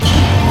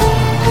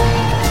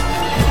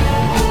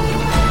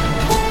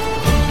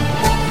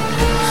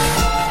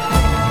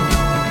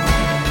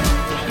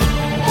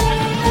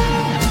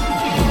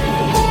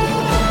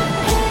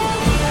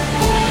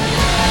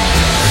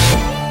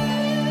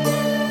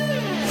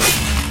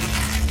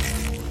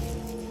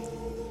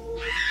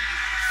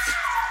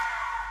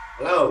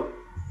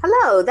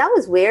Oh, that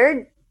was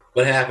weird.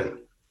 What happened?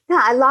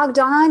 Yeah, I logged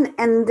on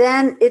and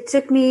then it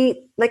took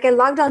me, like, I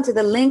logged on to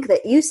the link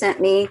that you sent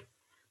me,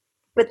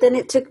 but then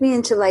it took me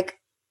into like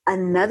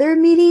another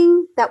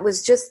meeting that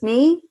was just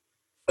me.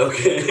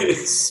 Okay.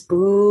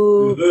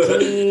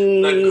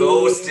 Spooky. The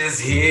ghost is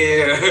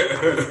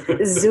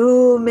here.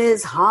 Zoom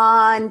is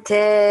haunted.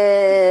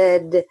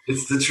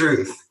 It's the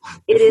truth.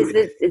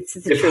 It's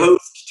the If truth.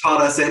 host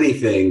taught us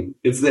anything,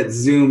 it's that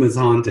Zoom is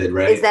haunted,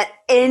 right? Is that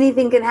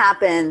anything can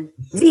happen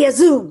via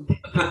Zoom.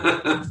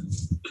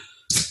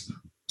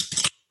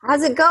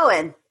 How's it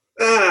going?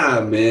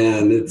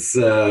 Man, it's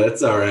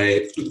all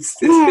right.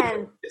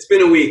 It's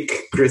been a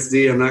week,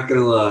 Christy. I'm not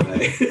gonna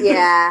lie.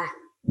 Yeah,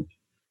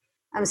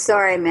 I'm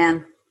sorry,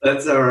 man.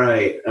 That's all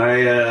right.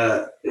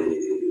 I'm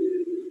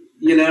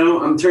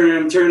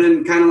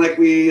turning kind of like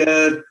we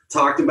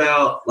talked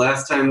about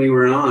last time we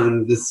were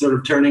on. This sort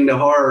of turning to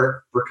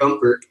horror for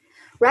comfort.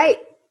 Right.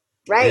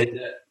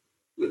 And,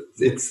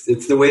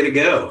 it's the way to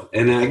go,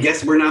 and I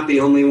guess we're not the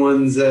only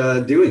ones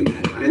doing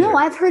that either. No,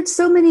 I've heard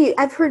so many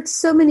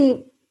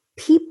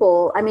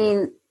people. I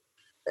mean,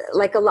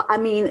 like a lot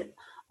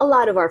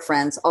of our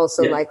friends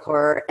also like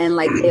horror, and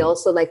like they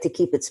also like to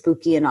keep it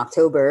spooky in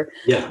October.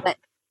 Yeah, but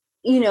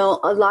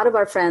a lot of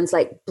our friends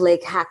like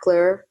Blake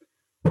Hackler,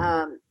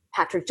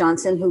 Patrick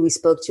Johnson, who we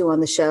spoke to on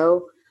the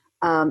show,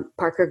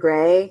 Parker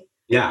Gray.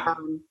 Yeah.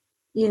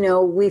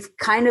 We've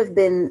kind of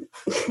been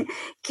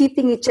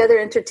keeping each other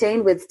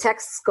entertained with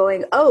texts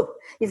going, "Oh,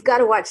 you've got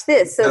to watch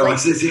this." So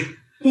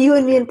you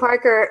and me and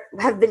Parker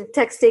have been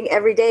texting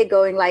every day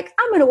going like,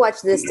 "I'm going to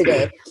watch this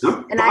today."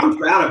 I'm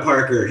proud of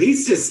Parker.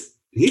 He's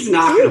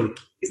knocking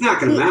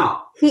him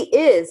out. He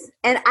is.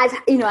 And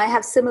I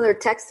have similar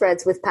text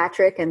threads with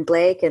Patrick and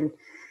Blake, and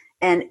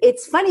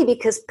it's funny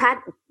because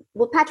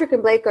Patrick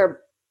and Blake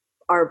are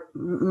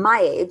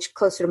my age,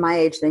 closer to my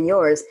age than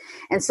yours.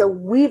 And so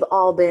we've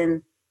all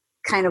been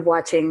kind of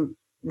watching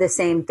the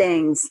same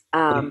things.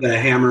 The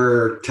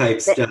Hammer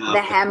type stuff.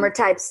 The Hammer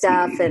type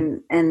stuff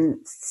and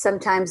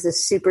sometimes the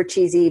super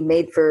cheesy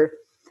made for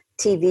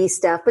TV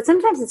stuff, but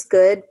sometimes it's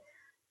good.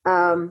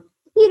 And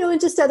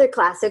just other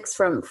classics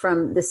from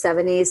the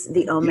 70s,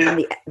 The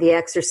Omen, The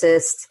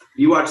Exorcist.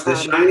 You watched The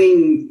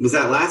Shining, was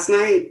that last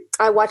night?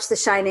 I watched The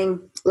Shining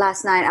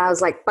last night. I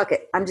was like, fuck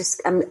it.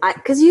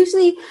 Because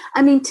usually,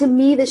 to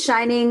me, The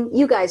Shining,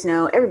 you guys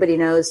know, everybody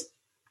knows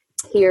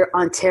here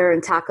on Terror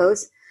and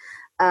Tacos,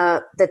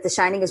 that The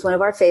Shining is one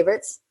of our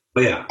favorites.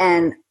 Oh, yeah.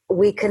 And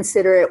we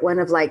consider it one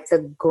of like the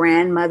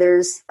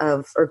grandfathers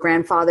of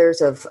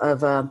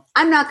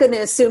I'm not going to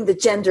assume the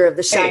gender of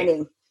The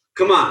Shining.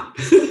 Come on.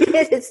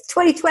 It's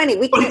 2020.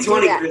 We can't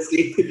do that.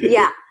 Christy.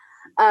 Yeah.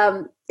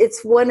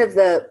 It's one of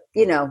the,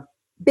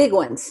 big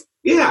ones.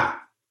 Yeah.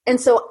 And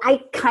so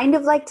I kind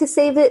of like to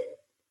save it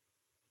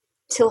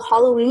till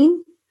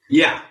Halloween.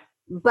 Yeah.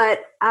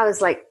 But I was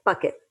like,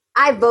 fuck it.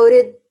 I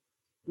voted.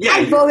 Yeah.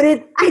 I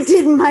voted. I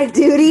did my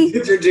duty. You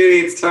did your duty.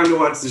 It's time to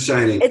watch The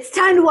Shining. It's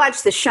time to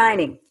watch The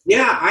Shining.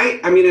 Yeah.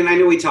 I mean, and I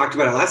know we talked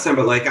about it last time,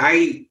 but like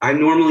I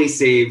normally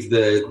save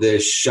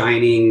the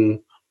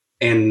Shining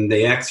and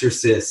The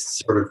Exorcist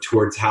sort of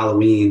towards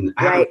Halloween.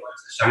 I haven't watched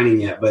The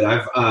Shining yet, but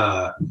I've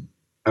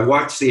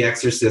watched The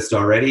Exorcist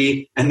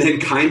already and then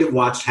kind of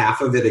watched half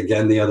of it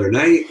again the other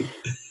night.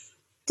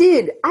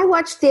 Dude, I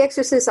watched The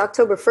Exorcist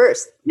October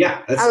 1st.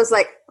 Yeah. I was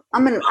like,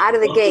 I'm out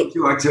of the gate.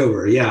 To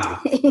October, yeah.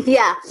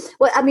 Yeah.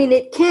 Well,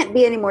 it can't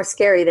be any more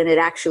scary than it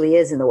actually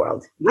is in the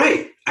world.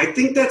 Right. I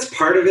think that's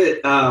part of it.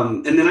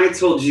 And then I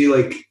told you,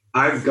 like,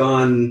 I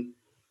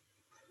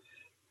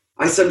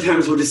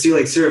sometimes will just do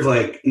like sort of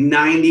like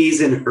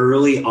 90s and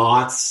early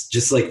aughts,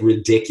 just like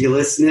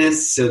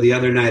ridiculousness. So the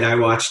other night I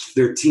watched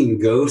 13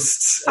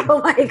 Ghosts. Oh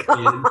my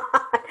God.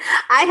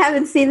 I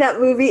haven't seen that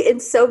movie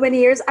in so many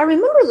years. I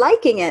remember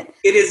liking it.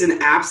 It is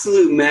an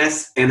absolute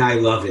mess and I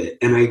love it.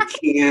 And I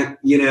can't,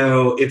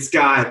 it's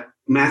got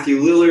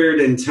Matthew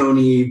Lillard and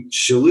Tony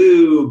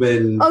Shalhoub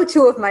and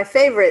two of my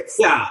favorites.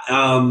 Yeah.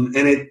 And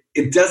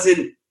it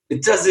doesn't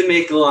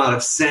make a lot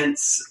of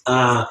sense.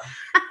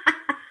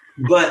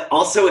 But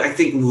also, I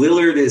think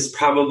Lillard is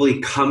probably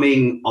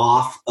coming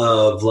off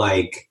of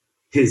like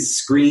his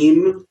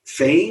Scream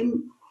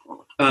fame,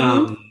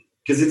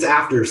 because it's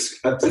after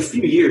a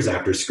few years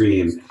after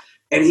Scream,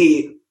 and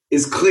he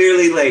is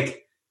clearly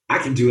like, I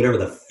can do whatever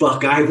the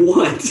fuck I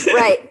want.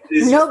 Right?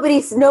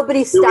 Nobody's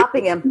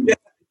stopping him. Yeah.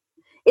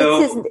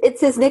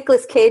 It's his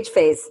Nicolas Cage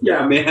face.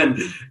 Yeah, man,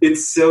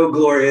 it's so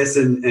glorious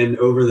and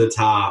over the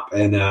top,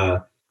 and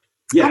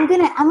yeah, I'm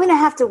gonna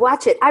have to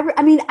watch it. I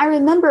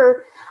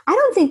remember. I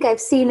don't think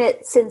I've seen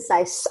it since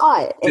I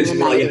saw it in the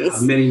 90s. Yeah,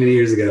 many, many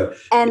years ago.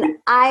 And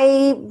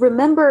I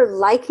remember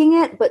liking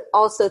it, but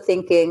also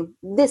thinking,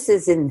 this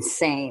is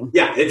insane.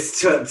 Yeah,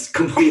 it's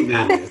complete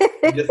madness.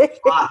 Just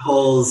plot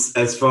holes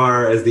as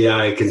far as the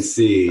eye can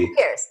see. Who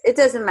cares? It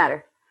doesn't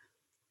matter.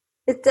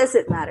 It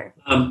doesn't matter.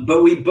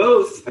 But we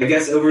both, I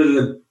guess, over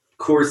the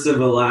course of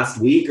the last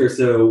week or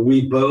so,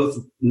 we both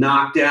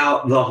knocked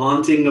out The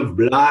Haunting of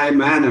Bly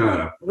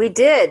Manor. We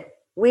did.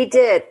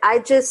 I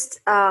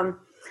just...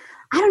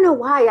 I don't know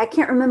why. I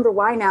can't remember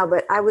why now,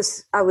 but I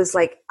was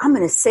like, I'm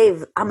going to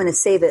save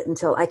it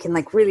until I can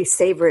like really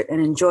savor it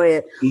and enjoy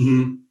it.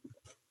 Mm-hmm.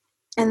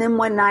 And then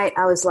one night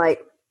I was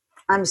like,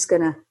 I'm just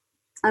going to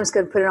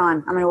put it on.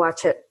 I'm going to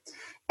watch it.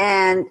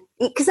 And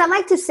because I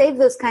like to save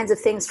those kinds of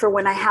things for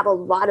when I have a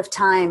lot of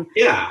time.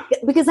 Yeah.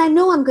 Because I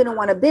know I'm going to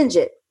want to binge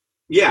it.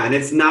 Yeah. And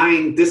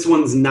this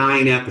one's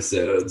 9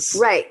 episodes.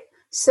 Right.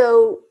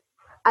 So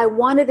I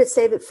wanted to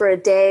save it for a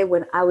day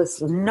when I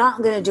was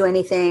not going to do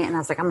anything. And I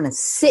was like, I'm going to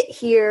sit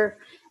here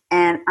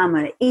and I'm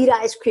going to eat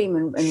ice cream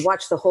and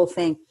watch the whole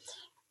thing.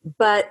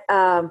 But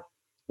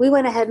we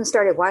went ahead and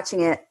started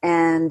watching it,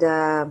 and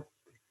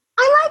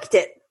I liked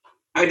it.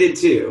 I did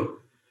too.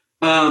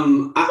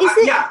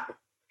 Yeah.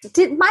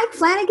 Did Mike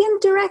Flanagan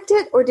direct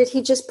it, or did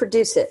he just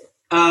produce it?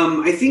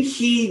 I think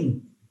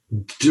he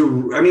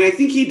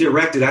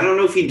directed. I don't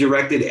know if he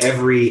directed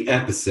every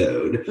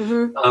episode.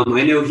 Mm-hmm.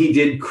 I know he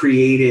did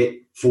create it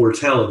for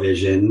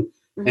television,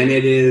 mm-hmm. and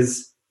it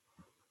is,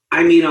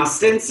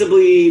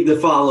 ostensibly the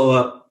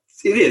follow-up.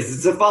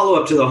 It's a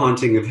follow-up to The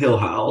Haunting of Hill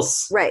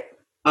House. Right.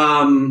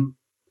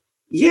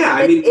 Yeah,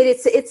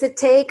 it's a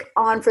take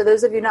on, for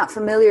those of you not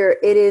familiar,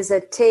 it is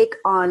a take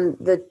on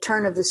the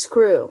Turn of the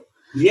Screw.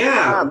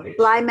 Yeah.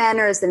 Bly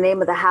Manor is the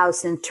name of the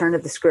house in Turn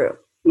of the Screw.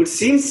 Which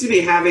seems to be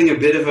having a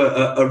bit of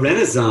a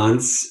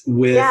renaissance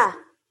with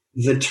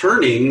The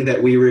Turning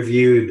that we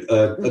reviewed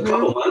a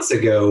couple months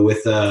ago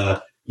with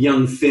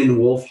young Finn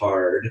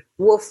Wolfhard.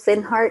 Wolf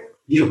Finhart?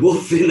 Yeah,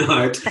 Wolf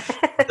Finhart.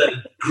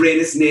 The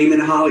greatest name in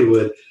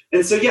Hollywood.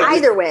 And so, yeah.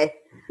 Either way.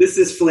 This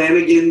is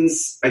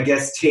Flanagan's,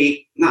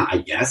 take. Not, I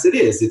guess it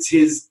is. It's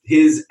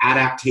his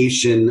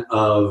adaptation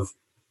of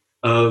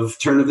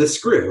Turn of the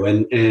Screw,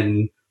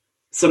 and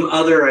some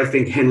other, I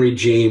think, Henry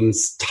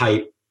James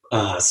type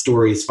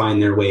stories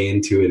find their way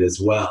into it as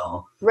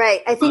well.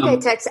 Right. I think I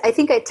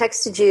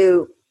texted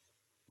you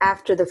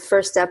after the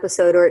first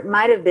episode, or it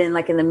might have been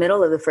like in the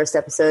middle of the first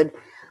episode.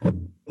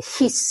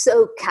 He's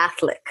so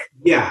Catholic.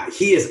 Yeah,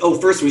 he is. Oh,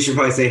 first we should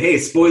probably say, hey,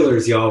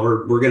 spoilers, y'all.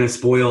 We're going to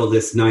spoil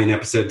this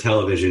 9-episode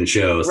television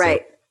show. So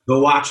right. Go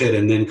watch it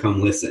and then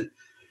come listen.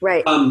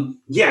 Right.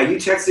 Yeah, you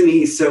texted me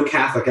he's so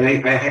Catholic. And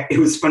I it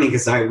was funny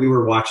because we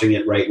were watching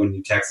it right when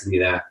you texted me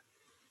that.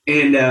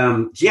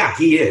 And yeah,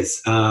 he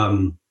is.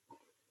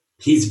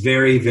 He's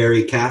very,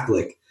 very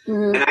Catholic.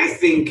 Mm-hmm. And I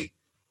think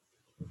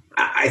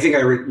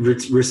I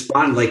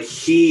respond like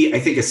I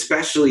think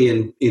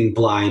especially in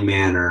Bly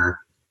Manor,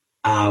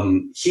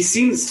 he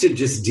seems to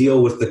just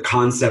deal with the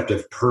concept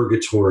of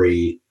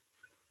purgatory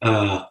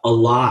a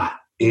lot.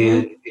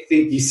 And I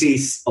think you see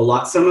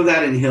some of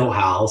that in Hill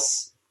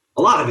House,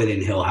 a lot of it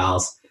in Hill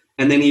House,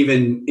 and then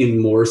even in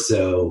more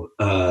so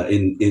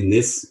in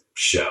this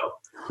show.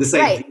 This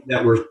idea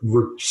that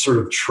we're sort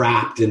of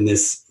trapped in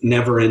this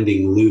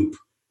never-ending loop.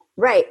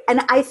 Right. And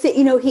I think,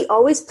 he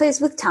always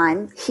plays with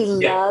time. He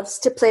loves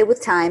to play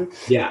with time.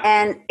 Yeah.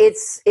 And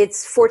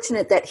it's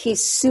fortunate that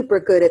he's super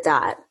good at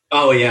that.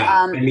 Oh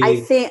yeah. I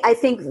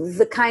think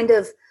the kind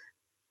of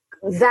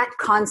that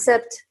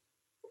concept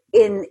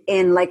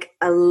in like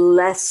a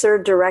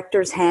lesser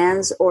director's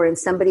hands, or in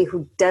somebody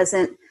who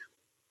doesn't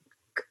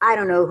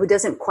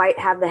quite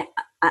have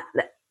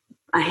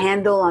a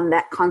handle on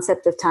that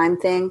concept of time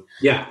thing.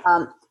 Yeah.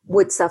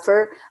 Would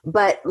suffer.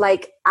 But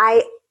like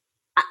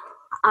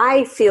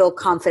I feel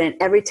confident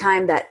every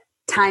time that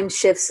time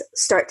shifts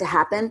start to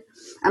happen.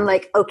 I'm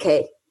like,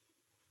 okay,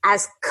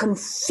 as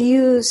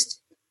confused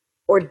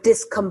or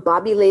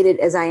discombobulated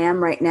as I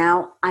am right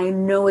now, I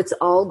know it's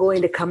all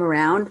going to come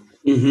around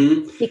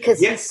because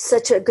he's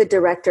such a good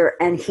director,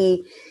 and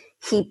he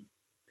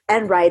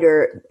and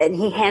writer, and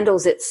he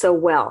handles it so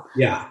well.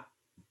 Yeah.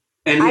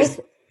 And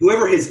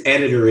whoever his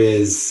editor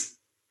is,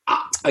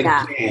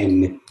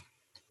 again,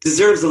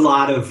 deserves a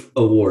lot of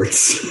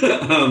awards.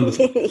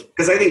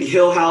 Because I think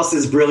Hill House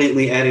is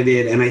brilliantly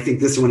edited, and I think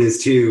this one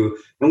is too,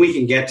 and we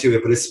can get to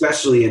it, but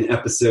especially in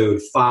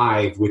episode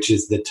 5, which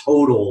is the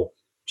total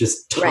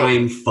just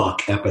time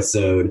fuck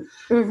episode.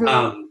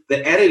 Mm-hmm.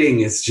 The editing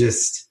is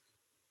just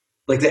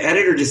like, the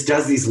editor just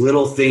does these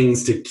little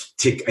things to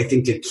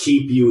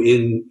keep you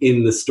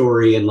in the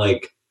story and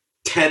like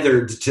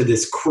tethered to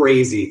this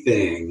crazy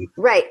thing.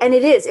 Right. And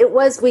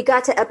we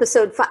got to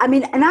episode 5. I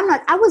mean, and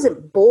I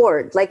wasn't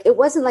bored. Like, it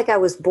wasn't like I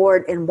was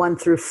bored in 1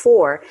 through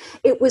 4.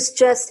 It was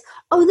just,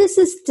 oh, this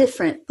is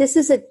different. This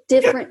is a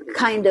different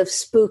kind of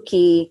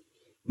spooky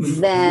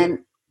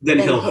than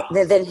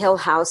Hill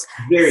House.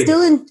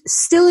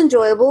 Still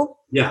enjoyable.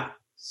 Yeah.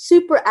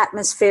 Super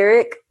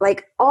atmospheric,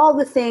 like all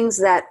the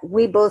things that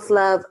we both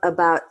love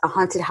about a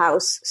haunted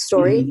house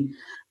story.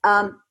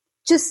 Mm-hmm.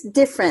 Just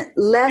different,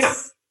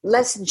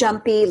 less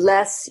jumpy,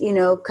 less,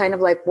 kind of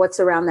like what's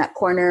around that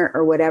corner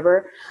or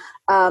whatever.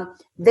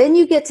 Then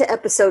you get to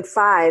episode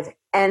 5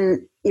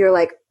 and you're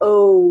like,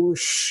 oh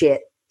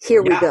shit,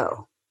 here we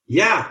go.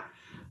 Yeah.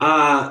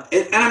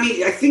 And I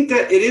mean, I think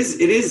that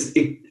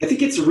I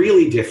think it's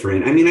really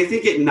different. I mean, I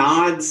think it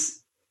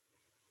nods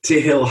to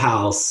Hill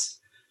House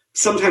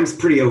sometimes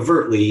pretty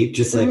overtly,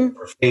 just like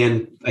for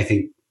fan, I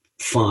think,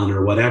 fun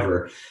or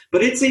whatever,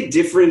 but it's a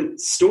different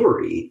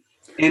story.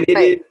 And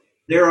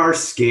there are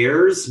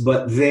scares,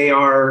 but they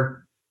are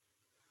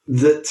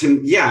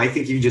I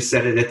think you just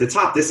said it at the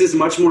top. This is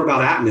much more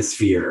about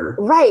atmosphere.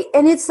 Right.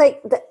 And it's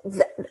like,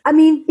 I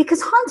mean, because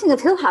Haunting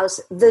of Hill House,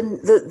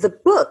 the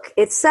book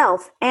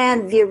itself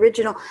and the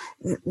original,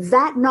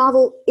 that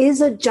novel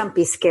is a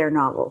jumpy scare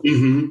novel.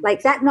 Mm-hmm.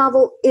 Like that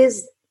novel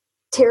is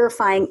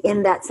terrifying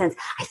in that sense.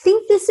 I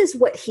think this is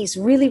what he's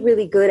really,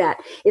 really good at,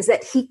 is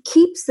that he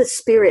keeps the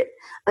spirit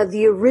of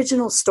the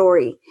original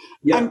story.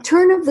 Yeah. And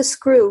Turn of the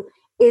Screw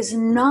is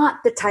not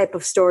the type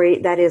of story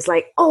that is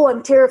like, oh,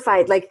 I'm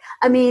terrified. Like,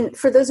 I mean,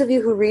 for those of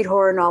you who read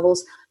horror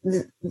novels,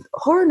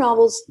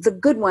 the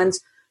good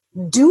ones,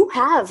 do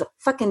have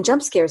fucking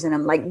jump scares in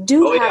them. Like,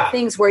 have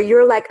things where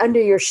you're like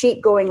under your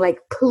sheet going like,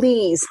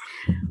 please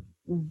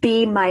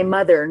be my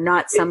mother,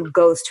 not some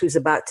ghost who's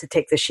about to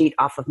take the sheet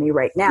off of me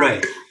right now.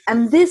 Right.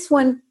 And this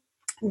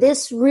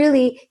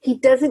really, he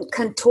doesn't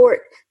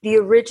contort the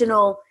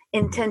original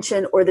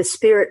intention or the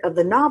spirit of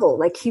the novel.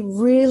 Like, he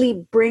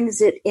really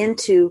brings it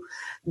into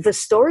the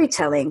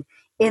storytelling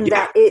in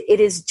that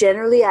it is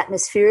generally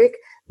atmospheric.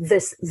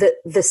 The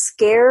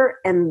scare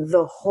and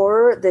the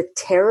horror, the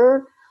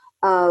terror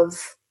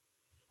of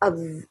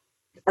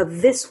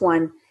this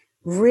one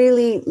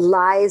really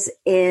lies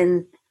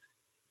in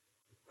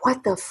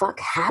what the fuck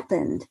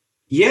happened.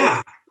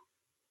 Yeah.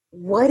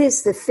 What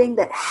is the thing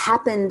that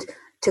happened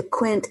to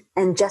Quint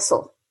and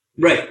Jessel?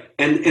 Right.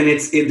 And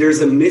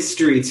there's a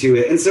mystery to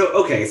it. And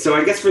so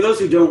I guess for those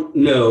who don't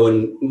know,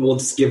 and we'll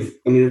just give,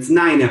 I mean, it's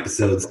 9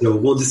 episodes, so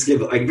we'll just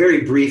give a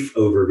very brief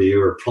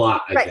overview or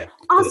plot, I guess.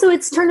 Also,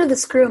 it's Turn of the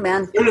Screw,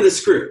 man. Turn of the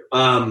Screw.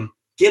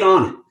 Get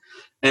on it.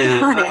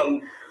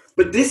 And,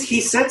 but he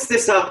sets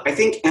this up, I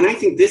think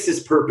this is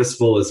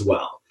purposeful as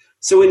well.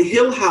 So in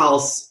Hill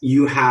House,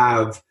 you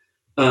have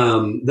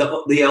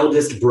the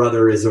eldest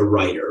brother is a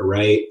writer,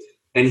 right?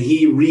 And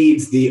he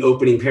reads the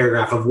opening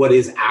paragraph of what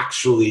is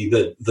actually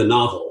the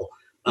novel.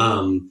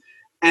 And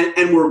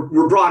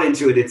we're brought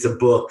into it. It's a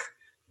book.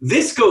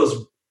 This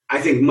goes, I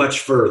think, much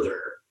further.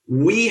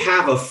 We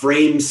have a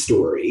frame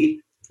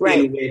story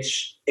in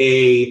which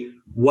a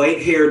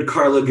white-haired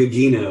Carla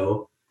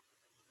Gugino,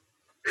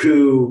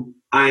 who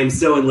I am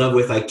so in love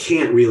with, I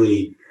can't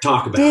really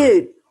talk about.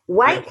 Dude,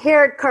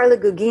 white-haired Carla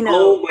Gugino.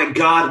 Oh my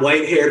God,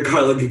 white-haired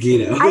Carla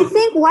Gugino. I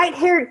think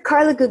white-haired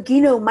Carla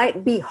Gugino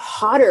might be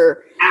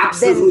hotter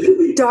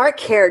than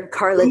dark-haired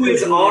Carla Gugino.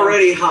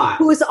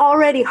 Who is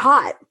already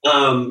hot.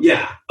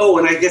 Yeah. Oh,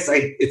 and I guess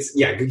it's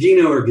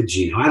Gugino or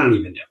Gugino. I don't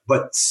even know.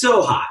 But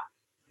so hot.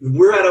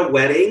 We're at a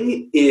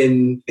wedding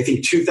in, I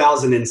think,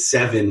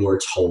 2007, we're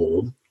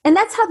told. And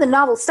that's how the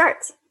novel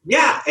starts.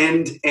 Yeah,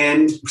 and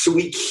so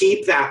we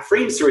keep that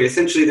frame story.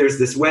 Essentially, there's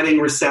this wedding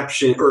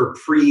reception or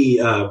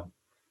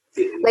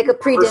like a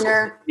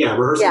pre-dinner.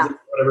 Rehearsal,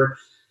 whatever.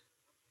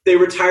 They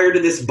retire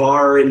to this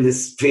bar in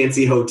this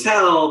fancy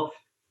hotel.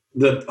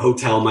 The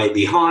hotel might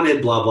be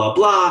haunted, blah, blah,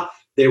 blah.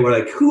 They were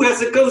like, who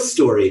has a ghost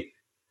story?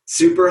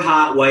 Super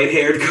hot,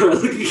 white-haired Carla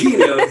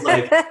Gugino is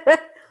like,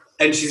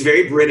 and she's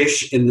very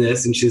British in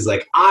this, and she's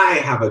like,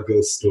 I have a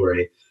ghost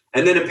story.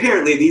 And then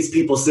apparently these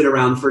people sit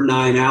around for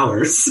 9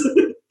 hours,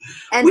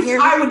 which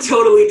I would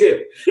totally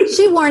do.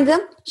 She warned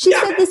them. She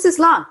said, this is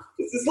long.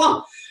 This is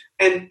long.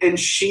 And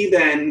she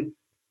then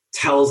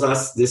tells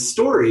us this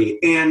story,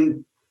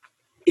 and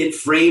it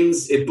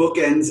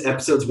bookends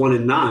episodes 1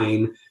 and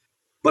 9,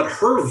 but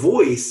her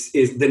voice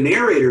the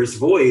narrator's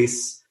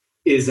voice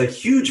is a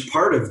huge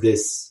part of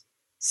this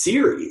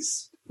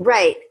series.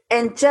 Right.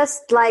 And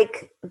just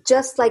like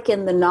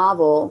in the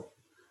novel,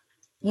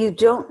 you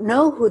don't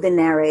know who the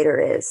narrator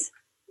is.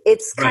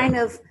 It's kind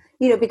of,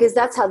 because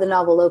that's how the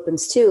novel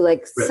opens too.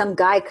 Like some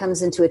guy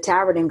comes into a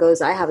tavern and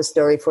goes, I have a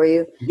story for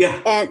you.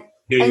 Yeah. And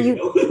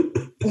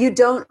you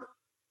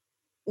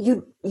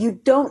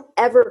don't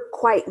ever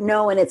quite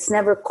know, and it's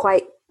never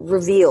quite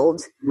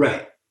revealed.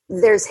 Right.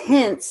 There's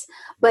hints,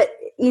 but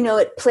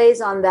it plays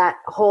on that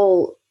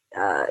whole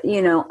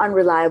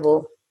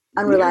unreliable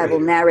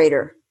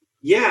narrator.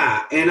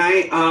 Yeah,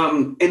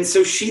 and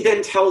so she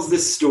then tells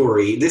this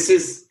story. This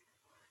is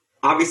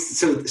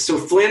obviously so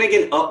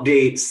Flanagan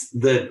updates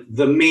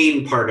the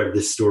main part of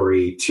the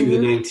story to the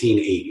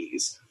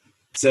 1980s.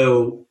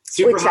 So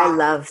which I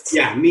loved.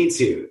 Yeah, me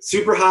too.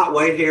 Super hot,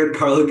 white-haired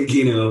Carla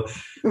Gugino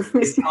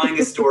is telling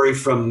a story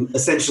from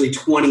essentially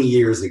 20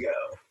 years ago.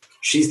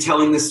 She's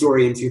telling the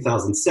story in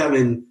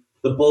 2007.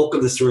 The bulk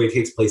of the story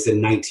takes place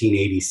in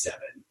 1987.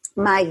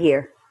 My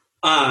year.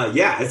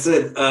 It's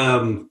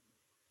a.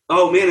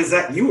 Oh man, is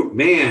that you?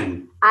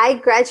 Man, I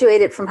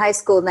graduated from high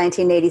school in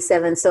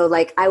 1987, so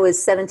like I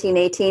was 17,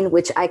 18,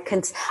 which I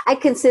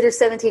consider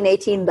 17,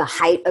 18 the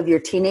height of your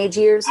teenage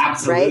years.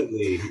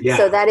 Absolutely, right? Yeah.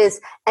 So that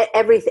is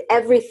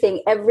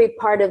everything, every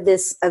part of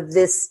this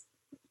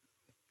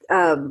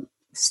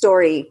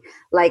story,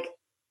 like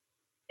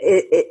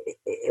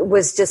it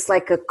was just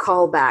like a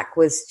callback.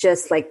 Was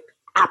just like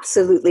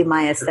absolutely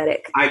my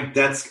aesthetic.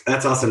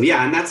 That's awesome.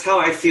 Yeah, and that's how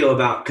I feel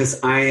about, because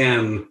I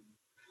am.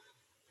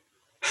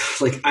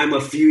 Like, I'm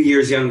a few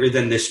years younger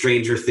than the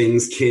Stranger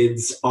Things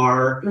kids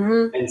are.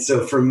 Mm-hmm. And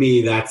so for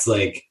me, that's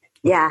like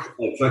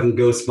fucking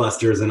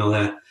Ghostbusters and all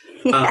that.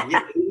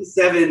 Yeah.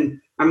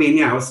 87. I mean,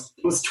 yeah, I was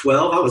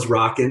 12. I was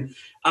rocking.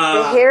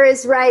 The hair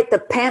is right. The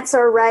pants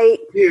are right.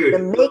 Dude, the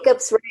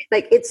makeup's right.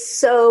 Like it's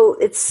so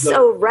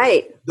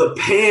right. The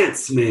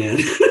pants, man.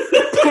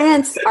 The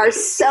pants are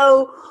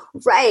so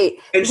right.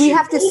 And we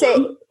have to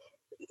say,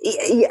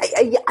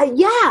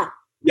 yeah.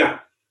 Yeah.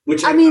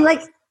 Which I mean,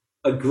 like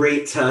a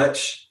great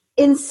touch.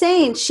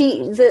 Insane.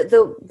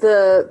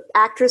 The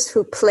actress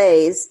who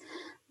plays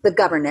the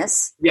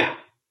governess. Yeah.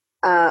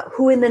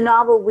 Who in the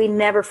novel we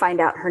never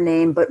find out her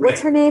name, but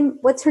what's her name?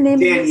 What's her name?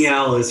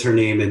 Danielle is her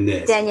name in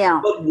this.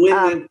 Danielle.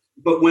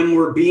 But when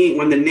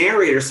the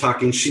narrator's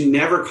talking, she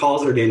never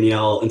calls her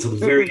Danielle until the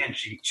very end.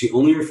 She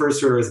only refers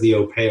to her as the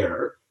au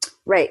pair.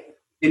 Right.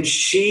 And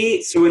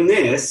so in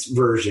this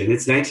version,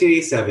 it's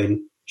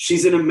 1987.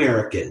 She's an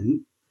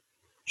American.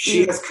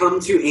 She has come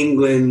to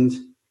England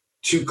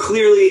to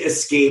clearly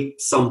escape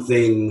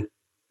something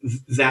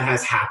that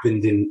has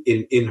happened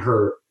in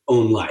her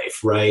own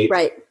life, right?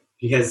 Right.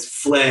 She has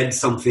fled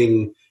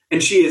something,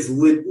 and she is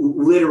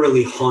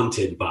literally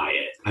haunted by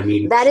it. I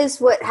mean, that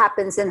is what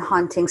happens in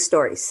haunting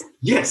stories.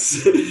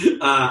 Yes.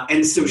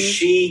 And so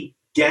she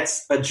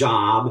gets a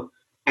job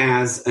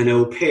as an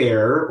au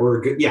pair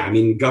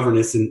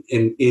governess in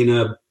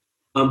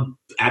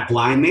at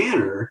Bly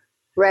Manor.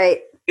 Right.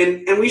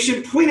 And we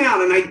should point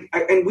out,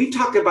 and we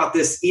talked about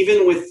this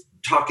even with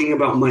talking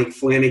about Mike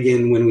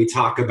Flanagan when we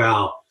talk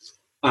about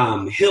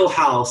Hill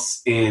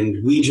House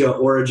and Ouija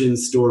origin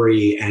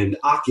story and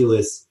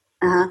Oculus.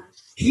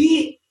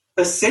 He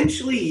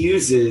essentially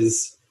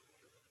uses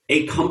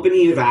a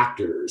company of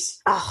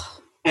actors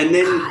and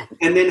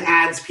then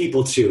adds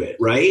people to it,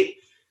 right?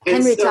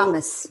 Henry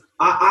Thomas.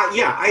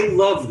 I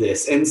love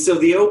this. And so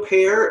the au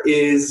pair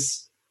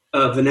is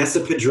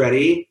Vanessa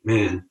Pedretti.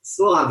 Man, it's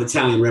a lot of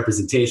Italian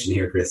representation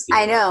here, Christy.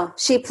 I know.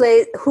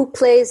 Who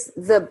plays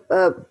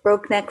the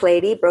broke neck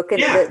lady,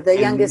 the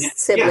youngest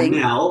sibling. Yeah,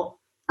 Nell.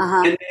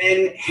 And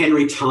then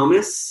Henry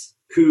Thomas,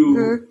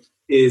 who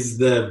is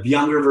the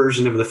younger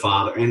version of the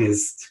father, and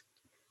he's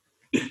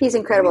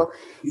incredible.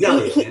 He's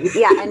Elliot.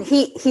 And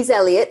he's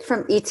Elliot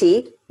from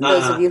E.T.,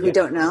 those of you who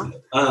don't know.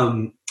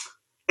 And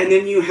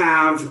then you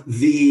have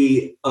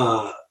the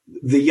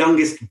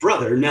youngest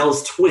brother,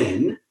 Nell's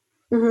twin,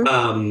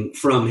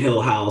 from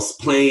Hill House,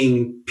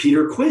 playing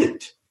Peter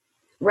Quint.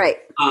 Right.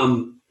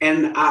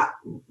 And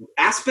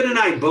Aspen and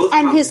I both,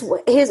 and his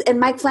and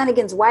Mike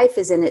Flanagan's wife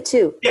is in it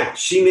too. Yeah,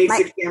 she makes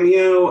a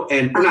cameo,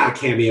 and not a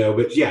cameo,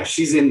 but yeah,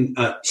 she's in.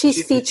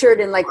 She's featured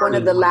in like one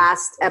of the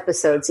last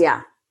episodes.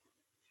 Yeah.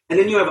 And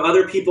then you have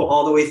other people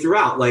all the way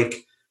throughout,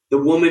 like the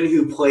woman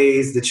who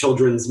plays the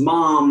children's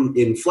mom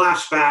in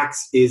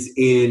flashbacks is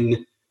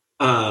in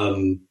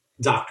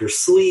Dr.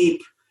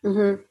 Sleep.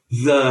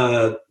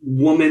 The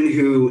woman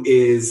who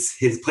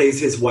plays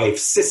his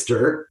wife's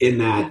sister in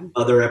that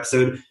other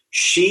episode,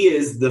 she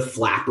is the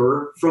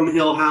flapper from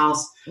Hill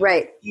House.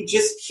 Right.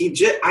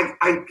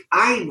 I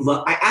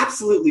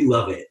absolutely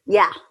love it.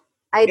 Yeah,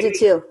 I do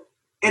too.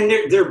 And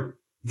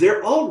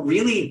they're all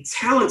really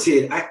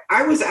talented.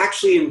 I was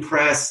actually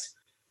impressed.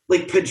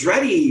 Like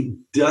Pedretti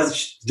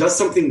does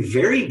something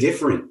very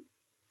different.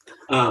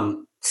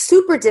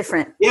 Super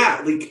different.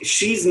 Yeah, like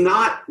she's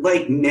not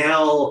like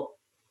Nell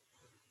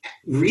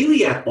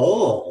really at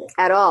all.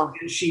 At all.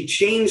 And she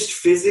changed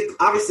physically.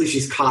 Obviously,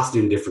 she's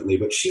costumed differently,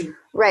 but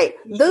right.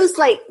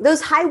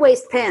 Those high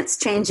waist pants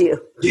change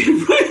you.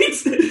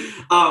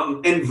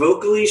 Right. And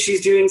vocally, she's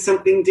doing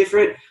something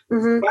different.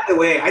 By the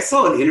way, I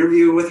saw an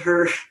interview with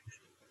her.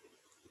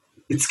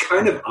 It's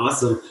kind of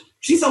awesome.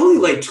 She's only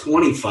like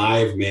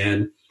 25,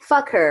 man.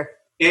 Fuck her.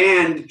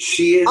 And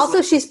she is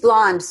also she's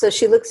blonde, so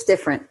she looks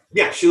different.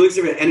 Yeah, she looks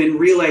different. And in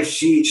real life,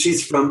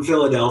 she's from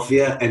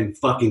Philadelphia and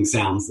fucking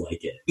sounds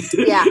like it.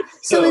 Yeah.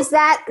 So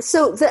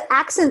the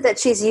accent that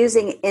she's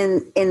using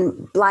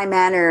in Bly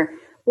Manor?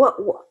 What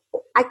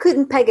I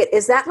couldn't peg it.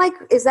 Is that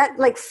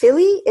like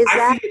Philly?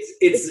 I think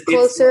it's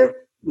closer?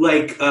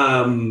 It's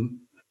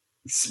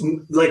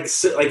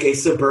like a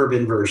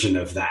suburban version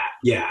of that.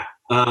 Yeah.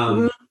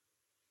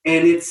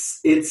 And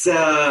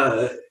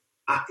so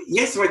I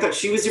thought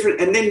she was different.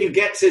 And then you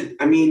get to,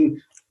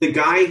 the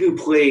guy who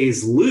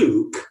plays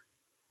Luke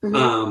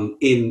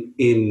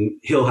in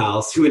Hill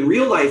House, who in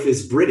real life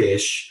is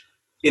British,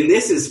 in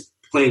this is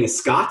playing a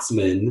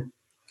Scotsman.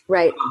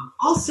 Right.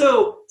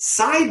 Also,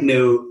 side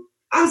note,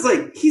 I was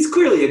like, he's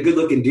clearly a good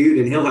looking dude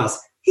in Hill House.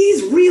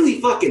 He's really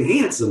fucking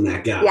handsome,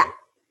 that guy. Yeah.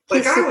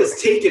 Like I was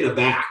taken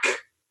aback.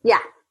 Yeah.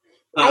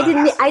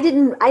 I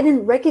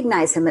didn't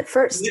recognize him at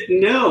first.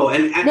 No.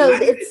 And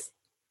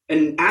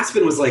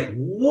Aspen was like,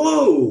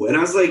 whoa. And I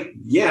was like,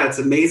 yeah, it's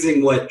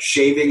amazing what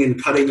shaving and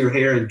cutting your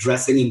hair and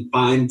dressing in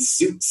fine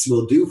suits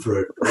will do for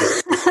it.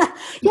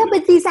 Yeah,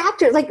 but these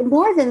actors, like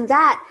more than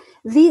that,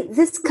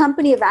 this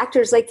company of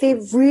actors, like they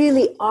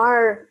really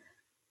are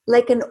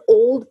like an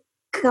old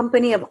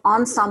company of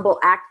ensemble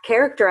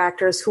character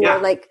actors who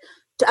are like,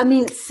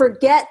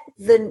 forget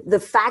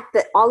the fact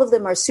that all of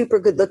them are super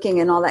good looking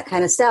and all that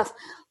kind of stuff.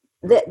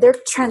 They're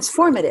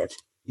transformative.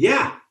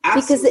 Yeah,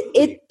 absolutely. Because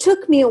it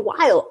took me a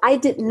while. I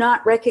did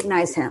not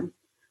recognize him.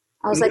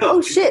 I was like,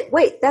 oh shit,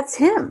 wait, that's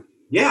him.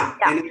 Yeah.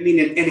 And I mean,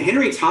 and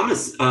Henry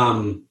Thomas,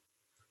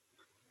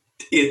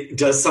 it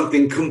does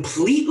something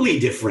completely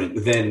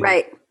different than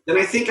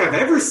I think I've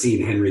ever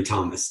seen Henry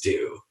Thomas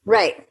do.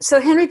 Right.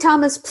 So Henry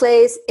Thomas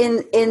plays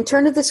in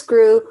Turn of the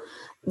Screw,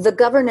 the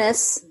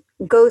governess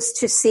goes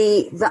to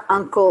see the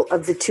uncle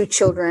of the two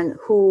children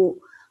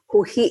who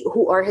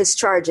are his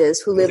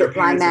charges, who live at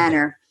Bly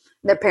Manor.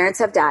 Their parents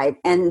have died,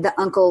 and the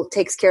uncle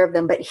takes care of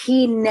them, but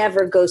he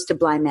never goes to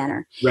Bly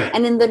Manor. Right.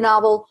 And in the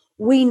novel,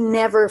 we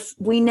never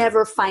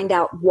find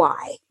out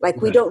why.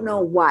 Like, we don't know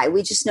why.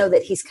 We just know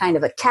that he's kind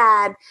of a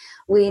cad.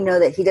 We know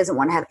that he doesn't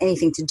want to have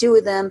anything to do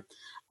with them.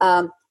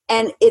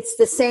 And it's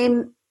the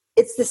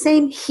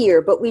same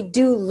here, but we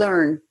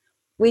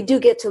do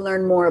get to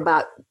learn more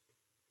about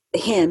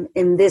him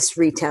in this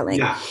retelling.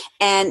 Yeah.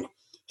 And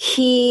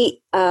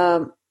he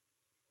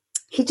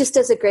just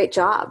does a great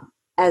job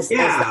as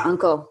the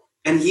uncle.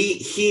 And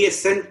he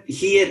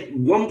at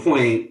one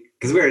point,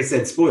 because we already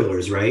said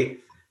spoilers, right?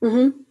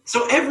 Mm-hmm.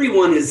 So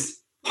everyone is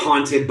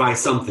haunted by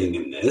something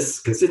in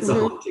this, because it's a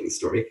haunting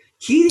story.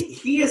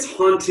 He is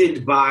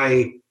haunted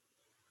by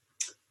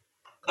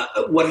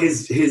what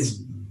his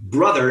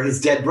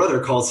dead brother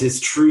calls his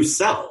true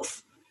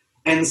self.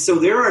 And so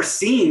there are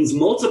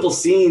multiple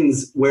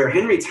scenes where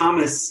Henry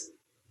Thomas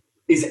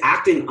is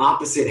acting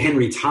opposite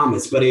Henry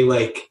Thomas, but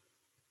a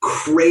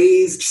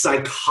crazed,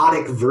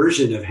 psychotic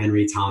version of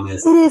Henry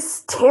Thomas. It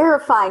is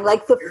terrifying.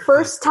 Like the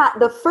first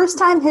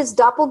time his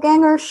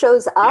doppelganger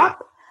shows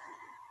up,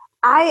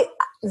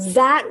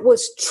 that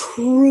was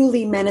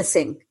truly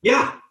menacing.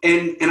 Yeah.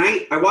 And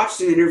I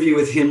watched an interview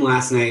with him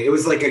last night. It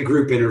was like a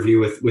group interview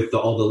with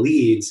all the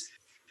leads.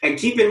 And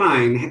keep in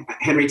mind,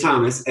 Henry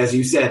Thomas, as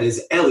you said,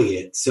 is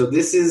Elliot. So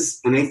this is,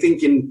 and I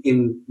think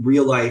in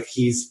real life,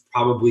 he's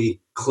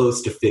probably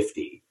close to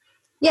 50.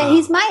 Yeah,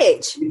 he's my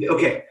age.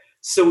 Okay.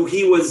 So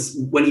he was,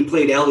 when he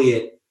played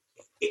Elliot,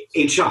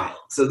 a child.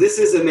 So this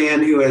is a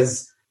man who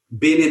has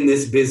been in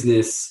this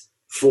business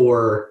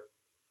for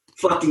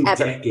fucking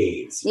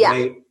decades. Yeah.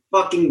 Right?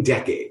 Fucking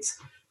decades.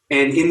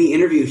 And in the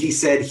interview, he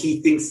said he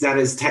thinks that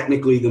is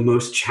technically the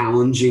most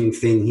challenging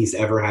thing he's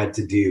ever had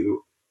to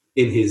do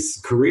in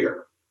his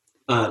career.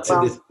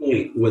 This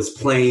point, was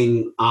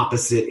playing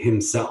opposite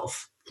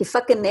himself. He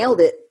fucking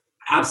nailed it.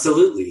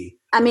 Absolutely.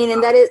 I mean,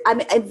 and that is,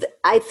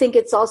 I think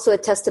it's also a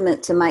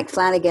testament to Mike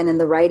Flanagan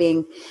and the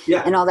writing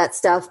and all that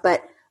stuff.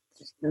 But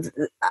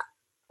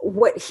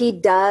what he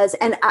does,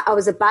 and I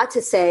was about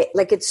to say,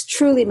 it's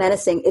truly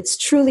menacing. It's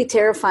truly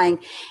terrifying.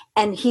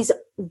 And he's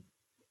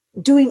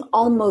doing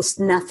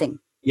almost nothing.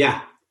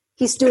 Yeah.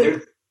 He's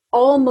doing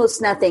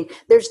almost nothing.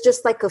 There's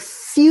just a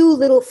few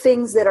little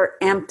things that are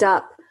amped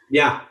up.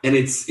 Yeah, and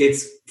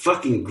it's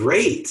fucking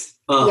great.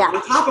 On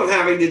top of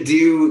having to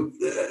do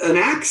an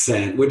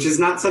accent, which is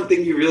not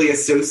something you really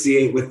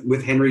associate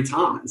with Henry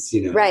Thomas,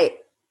 Right.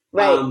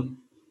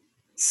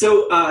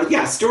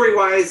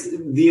 Story-wise,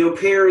 the au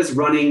pair is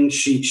running.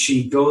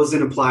 She goes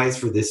and applies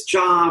for this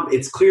job.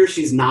 It's clear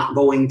she's not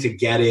going to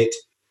get it,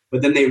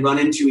 but then they run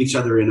into each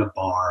other in a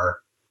bar.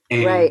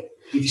 And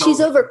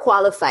she's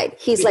overqualified.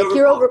 He's like,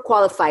 "You're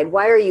overqualified.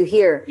 Why are you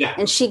here?" Yeah.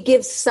 And she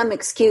gives some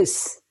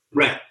excuse.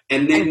 Right.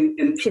 And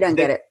then she doesn't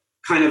get it.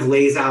 Kind of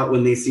lays out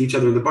when they see each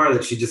other in the bar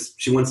that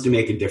she wants to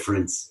make a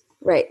difference.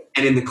 Right.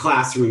 And in the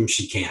classroom,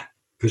 she can't,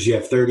 because you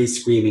have 30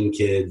 screaming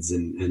kids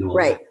and all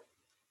that.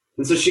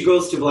 And so she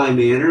goes to Bly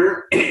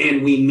Manor,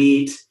 and we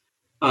meet,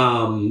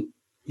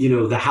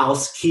 the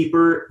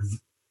housekeeper.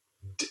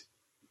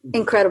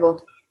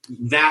 Incredible.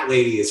 That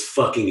lady is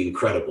fucking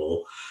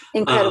incredible.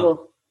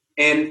 Incredible.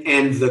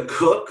 And the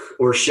cook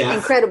or chef.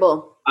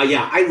 Incredible.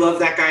 I love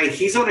that guy.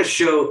 He's on a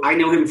show. I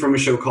know him from a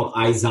show called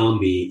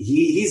iZombie.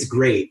 He's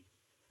great.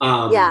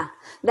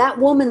 That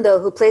woman though,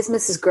 who plays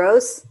Mrs.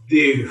 Gross,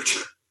 dude,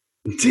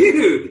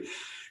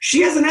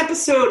 she has an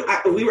episode.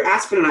 We were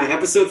Aspen and I,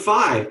 episode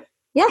 5.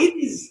 Yeah, it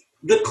is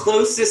the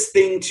closest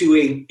thing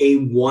to a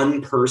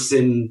one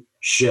person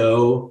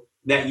show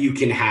that you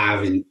can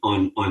have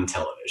on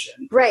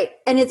television. Right,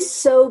 and it's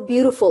so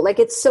beautiful.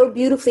 It's so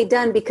beautifully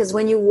done, because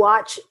when you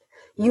watch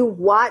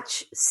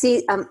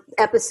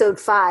episode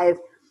 5.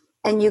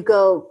 And you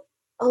go,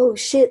 oh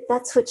shit,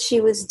 that's what she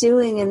was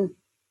doing in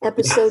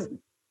episode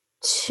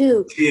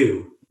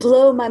 2.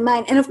 Blow my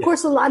mind. And of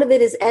course, a lot of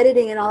it is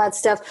editing and all that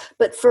stuff.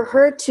 But for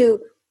her to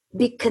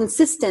be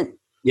consistent,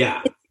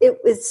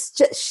 it's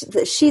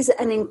just, she's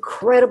an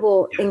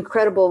incredible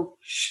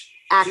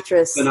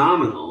actress. She's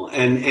phenomenal.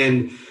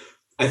 And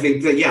I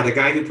think that, the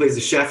guy who plays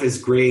the chef is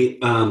great.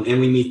 And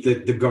we meet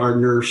the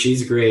gardener.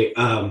 She's great.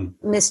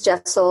 Miss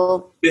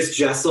Jessel.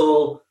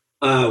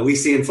 We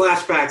see in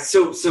flashbacks.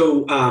 So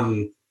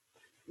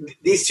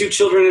these two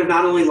children have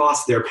not only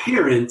lost their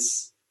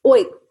parents.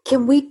 Wait,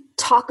 can we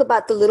talk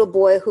about the little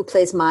boy who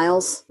plays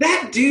Miles?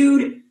 That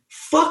dude,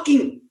 what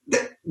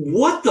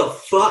the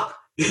fuck?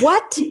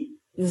 What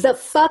the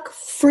fuck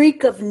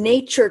freak of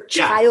nature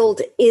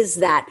child is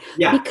that?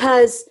 Yeah.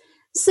 Because,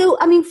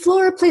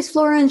 Flora plays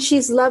Flora, and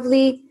she's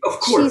lovely. Of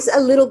course. She's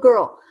a little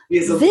girl. She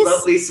is a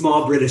lovely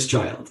small British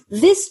child.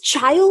 This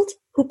child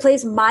who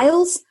plays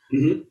Miles,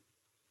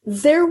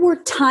 there were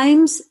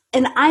times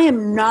and I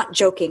am not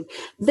joking.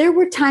 There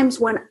were times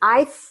when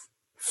I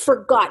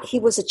forgot he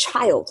was a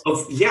child.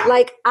 Oh, yeah.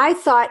 Like I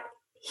thought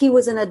he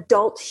was an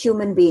adult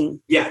human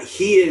being. Yeah,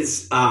 he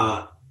is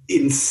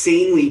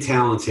insanely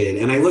talented.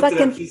 And I looked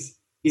it up.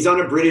 He's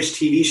on a British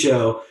TV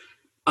show.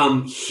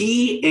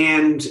 He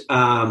and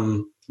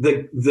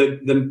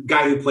the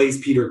guy who plays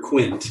Peter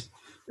Quint,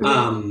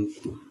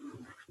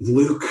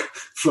 Luke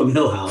from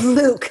Hill House.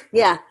 Luke,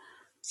 yeah.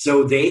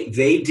 So they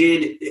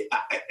did.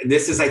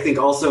 This is, I think,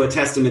 also a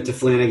testament to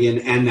Flanagan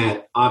and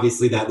that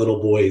obviously that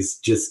little boy's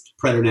just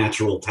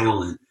preternatural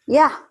talent.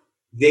 Yeah.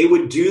 They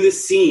would do the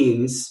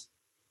scenes,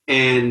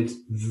 and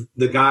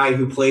the guy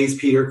who plays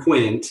Peter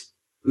Quint,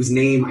 whose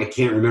name I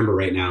can't remember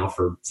right now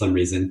for some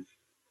reason,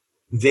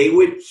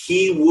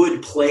 he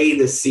would play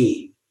the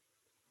scene,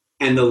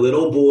 and the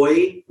little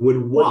boy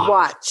would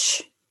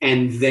watch.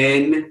 And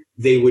then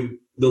the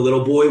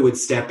little boy would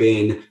step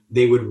in,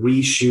 they would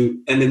reshoot,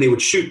 and then they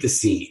would shoot the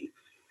scene.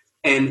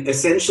 And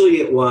essentially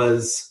it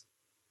was...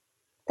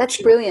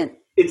 That's brilliant.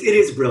 It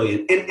is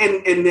brilliant. And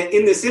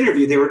in this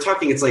interview, they were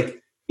talking, it's like,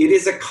 it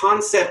is a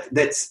concept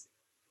that's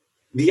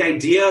the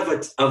idea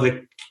of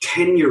a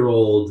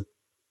 10-year-old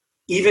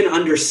even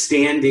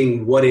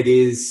understanding what it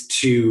is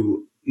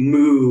to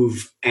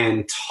move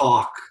and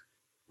talk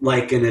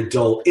like an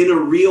adult in a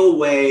real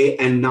way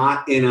and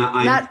not in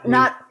a...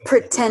 Not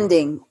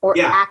pretending or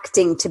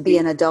acting to be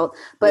an adult,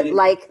 but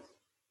like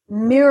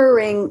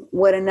mirroring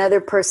what another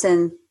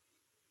person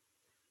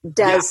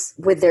does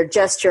with their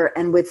gesture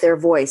and with their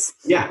voice.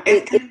 Yeah.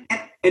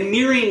 And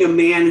mirroring a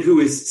man who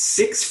is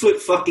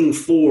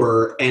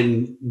 6'4"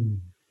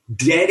 and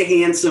dead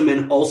handsome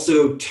and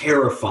also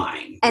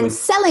terrifying. And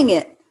selling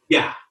it.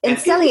 Yeah. And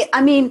selling it.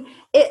 I mean,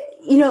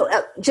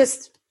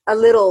 just a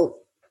little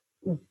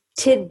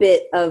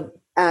tidbit of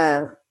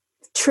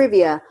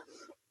trivia.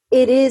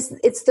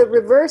 It's the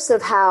reverse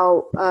of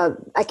how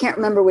I can't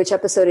remember which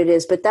episode it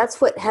is, but that's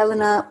what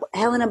Helena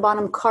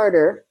Bonham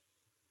Carter,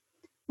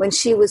 when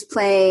she was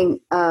playing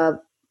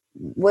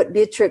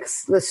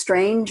Beatrix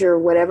Lestrange or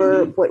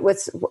whatever,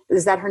 what's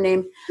is that her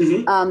name?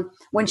 Mm-hmm.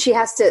 When she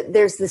has to,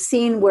 there's the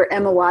scene where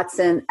Emma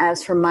Watson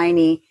as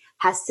Hermione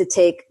has to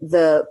take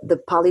the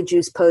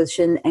polyjuice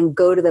potion and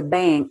go to the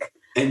bank,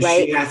 and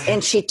right?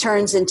 And she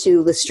turns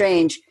into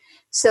Lestrange.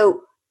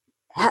 So,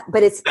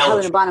 but it's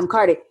Helena Bonham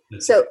Carter.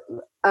 So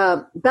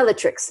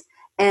Bellatrix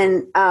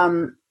and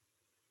Helena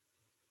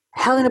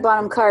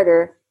Bonham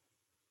Carter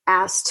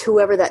asked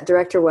whoever that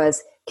director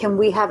was, can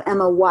we have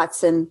Emma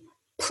Watson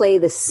play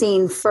the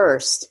scene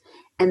first,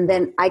 and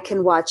then I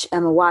can watch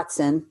Emma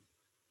Watson,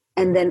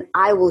 and then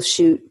I will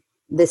shoot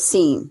the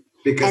scene.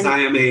 Because I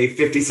am a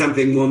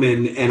 50-something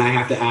woman and I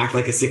have to act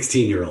like a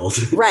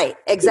 16-year-old. Right,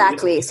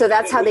 exactly. So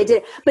that's how they did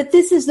it. But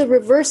this is the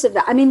reverse of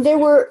that. I mean, there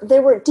were.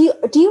 Do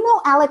you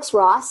know Alex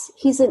Ross?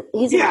 He's an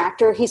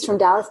actor. He's from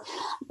Dallas.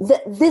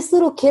 This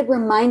little kid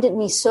reminded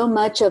me so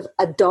much of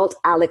adult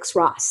Alex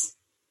Ross.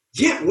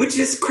 Yeah, which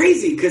is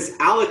crazy because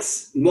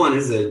Alex, one,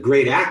 is a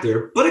great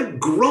actor, but a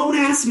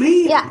grown-ass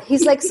man. Yeah,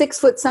 he's like 6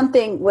 foot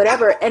something,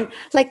 whatever. And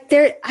like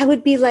I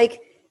would be like,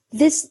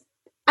 this...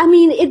 I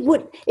mean, it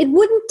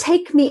wouldn't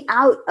take me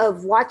out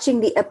of watching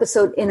the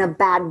episode in a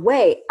bad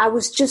way. I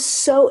was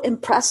just so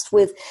impressed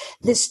with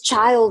this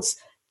child's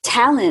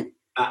talent.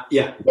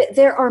 Yeah.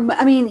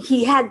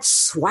 He had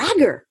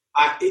swagger.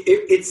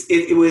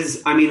 It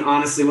was, I mean,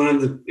 honestly,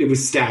 it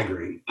was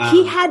staggering.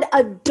 He had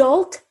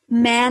adult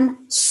man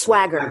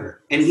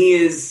swagger. And he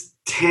is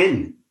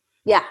 10.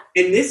 Yeah.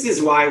 And this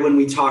is why when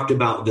we talked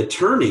about The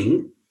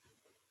Turning,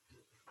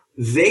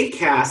 they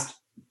cast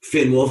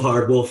Finn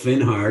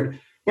Finhard,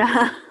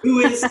 who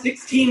is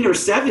 16 or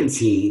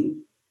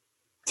 17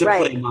 to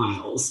play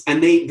Miles.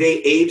 And they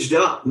aged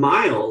up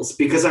Miles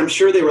because I'm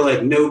sure they were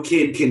like, no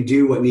kid can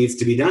do what needs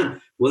to be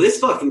done. Well, this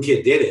fucking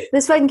kid did it.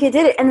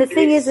 And the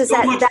thing is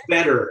so much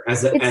better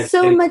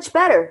much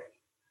better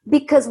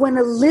because when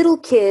a little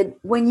kid,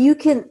 when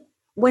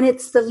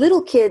it's the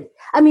little kid,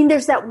 I mean,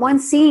 there's that one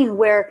scene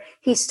where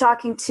he's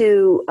talking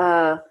to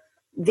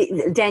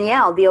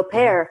Danielle, the au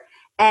pair,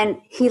 and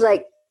he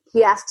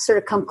asks her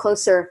to come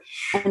closer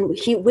and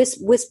he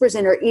whispers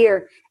in her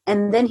ear.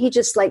 And then he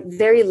just like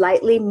very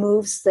lightly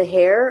moves the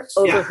hair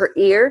over her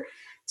ear.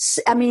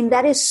 I mean,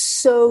 that is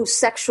so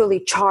sexually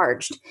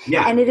charged.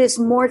 Yeah. And it is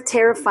more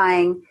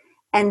terrifying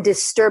and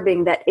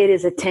disturbing that it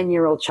is a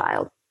 10-year-old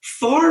child.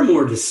 Far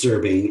more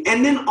disturbing.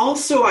 And then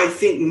also I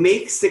think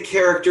makes the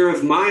character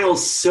of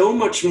Miles so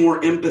much more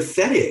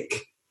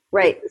empathetic.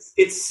 Right.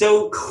 It's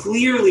so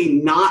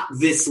clearly not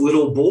this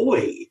little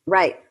boy.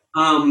 Right.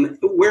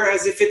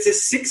 Whereas if it's a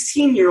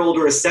 16-year-old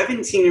or a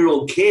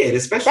 17-year-old kid,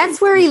 especially... That's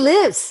where he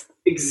lives.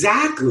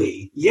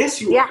 Exactly.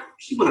 Yes, you want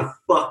to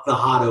fuck the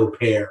hot au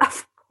pair.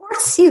 Of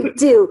course you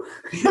do.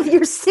 If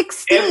you're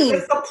 16.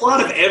 That's the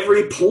plot of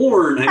every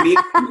porn. I mean,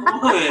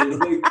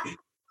 come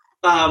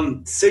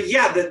on. So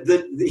yeah,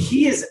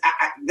 he is...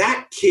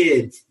 that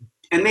kid,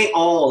 and they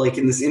all, like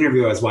in this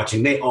interview I was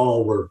watching, they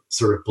all were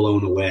sort of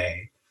blown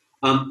away.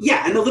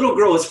 And the little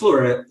girl is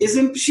Flora. She's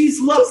lovely.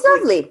 She's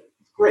lovely.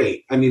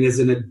 Great. I mean, is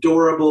an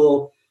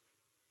adorable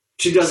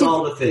She does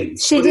all the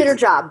things. She did her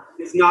job.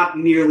 It's not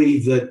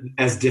nearly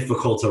as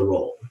difficult a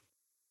role.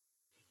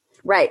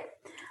 Right.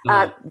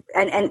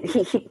 And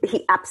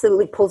he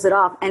absolutely pulls it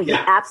off, and he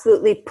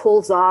absolutely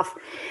pulls off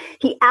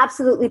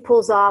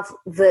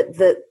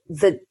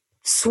the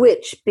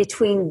switch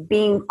between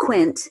being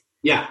Quint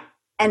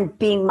and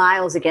being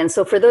Miles again.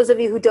 So for those of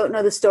you who don't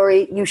know the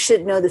story, you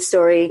should know the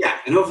story. Yeah,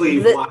 and hopefully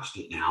you've watched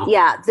it now.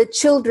 Yeah, the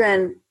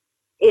children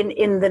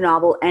in the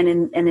novel and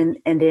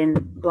in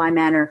Bly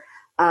Manor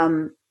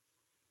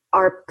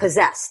are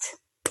possessed.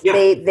 Yeah.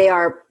 They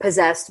are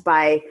possessed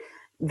by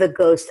the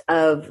ghost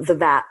of the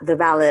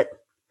valet,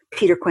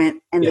 Peter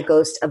Quint, and the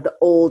ghost of the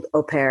old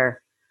au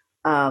pair,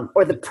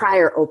 or the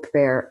prior au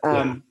pair,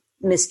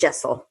 Miss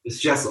Jessel. Miss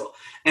Jessel.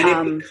 And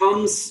it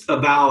becomes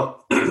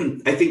about,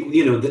 I think,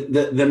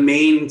 the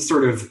main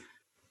sort of,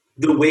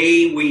 the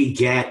way we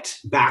get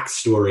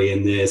backstory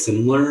in this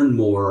and learn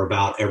more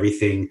about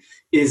everything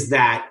is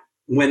that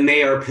when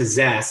they are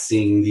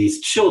possessing these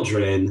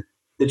children,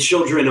 the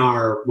children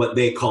are what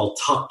they call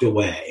tucked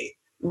away.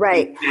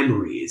 Right.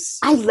 Memories.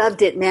 I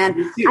loved it,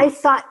 man. I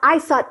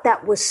thought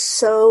that was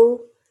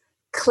so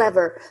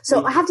clever.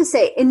 So I have to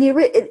say, in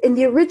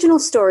the original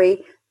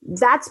story,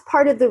 that's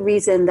part of the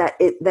reason that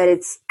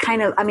it's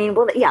kind of,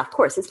 of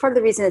course, it's part of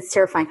the reason it's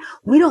terrifying.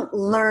 We don't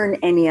learn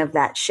any of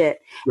that shit.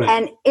 Right.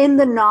 And in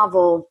the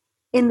novel,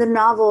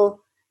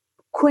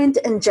 Quint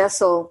and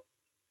Jessel,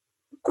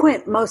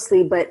 Quint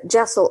mostly, but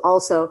Jessel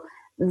also,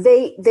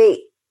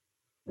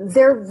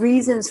 their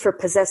reasons for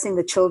possessing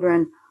the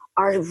children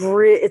are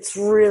it's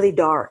really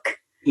dark.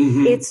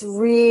 Mm-hmm. It's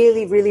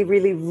really, really,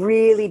 really,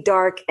 really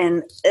dark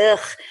and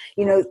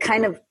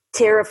kind of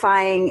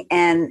terrifying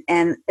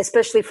and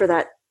especially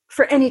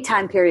for any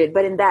time period,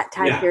 but in that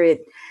time period,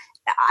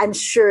 I'm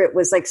sure it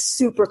was like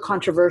super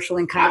controversial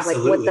and kind of like,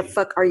 what the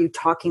fuck are you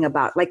talking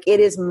about? Like, it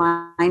is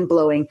mind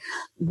blowing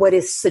what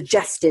is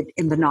suggested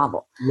in the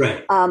novel.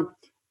 Right.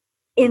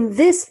 In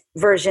this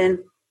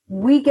version,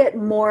 we get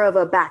more of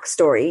a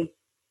backstory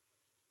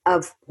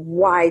of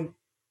why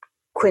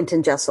Quint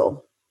and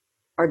Jessel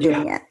are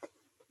doing it.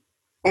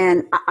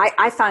 And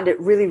I found it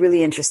really,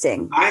 really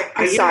interesting.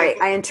 I'm sorry,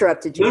 I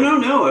interrupted you.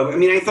 No. I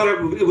mean, I thought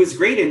it was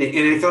great, and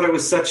I thought it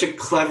was such a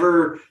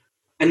clever,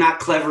 and not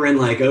clever in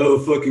like, oh,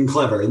 fucking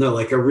clever. No,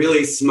 like a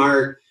really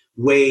smart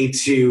way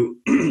to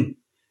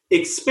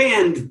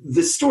expand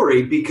the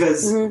story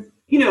because,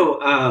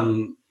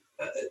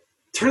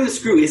 Turn of the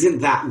Screw isn't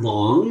that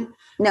long.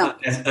 No.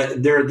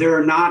 There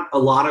are not a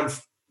lot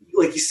of,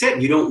 like you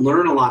said, you don't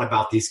learn a lot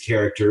about these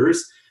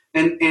characters.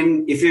 And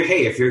if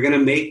you're going to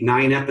make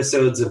 9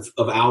 episodes of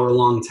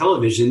hour-long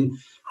television,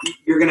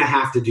 you're going to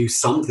have to do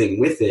something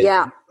with it.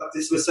 Yeah.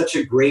 This was such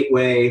a great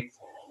way.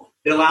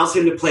 It allows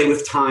him to play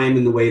with time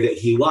in the way that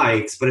he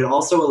likes, but it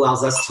also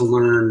allows us to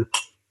learn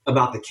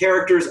about the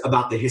characters,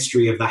 about the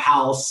history of the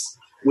house,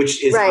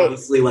 which is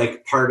obviously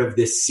like part of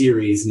this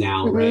series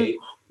now, right?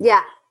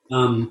 Yeah.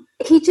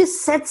 He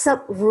just sets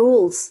up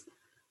rules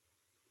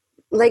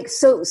like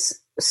so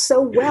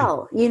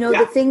well,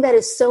 the thing that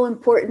is so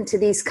important to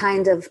these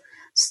kind of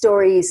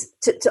stories,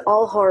 to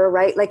all horror,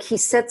 right? Like, he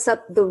sets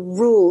up the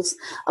rules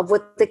of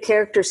what the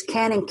characters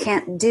can and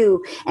can't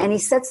do. And he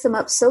sets them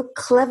up so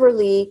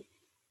cleverly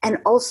and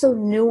also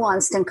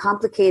nuanced and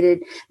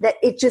complicated that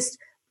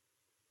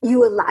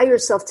you allow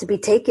yourself to be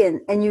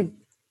taken, and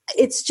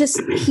he's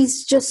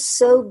just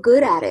so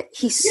good at it.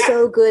 He's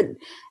so good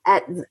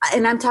at,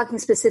 and I'm talking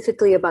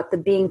specifically about the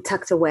being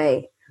tucked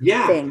away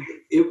thing.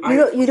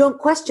 You don't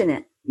question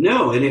it.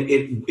 No, and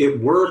it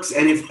works.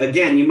 And if,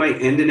 again, you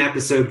might end an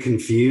episode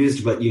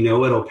confused, but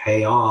it'll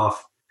pay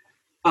off.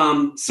 So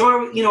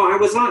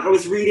I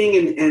was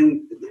reading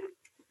and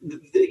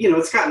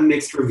it's gotten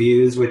mixed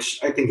reviews,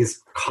 which I think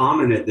is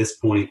common at this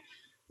point.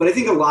 But I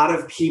think a lot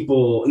of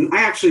people, and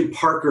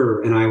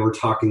Parker and I we're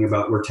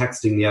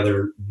texting the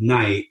other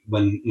night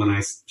when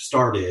I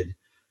started,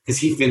 because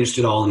he finished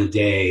it all in a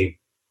day,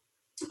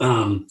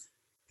 because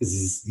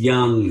he's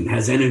young and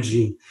has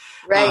energy.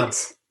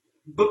 Right.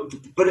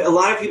 But a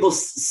lot of people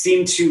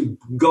seem to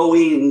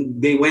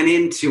they went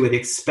into it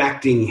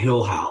expecting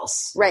Hill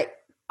House. Right.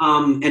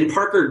 And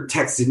Parker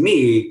texted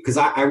me because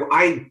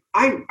I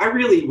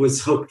really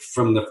was hooked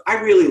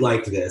I really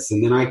liked this,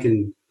 and then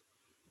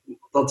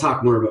I'll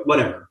talk more about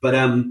whatever. But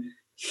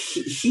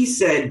he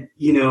said,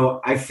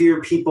 I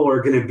fear people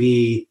are going to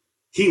be,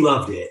 he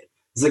loved it.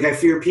 It's like, I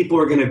fear people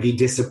are going to be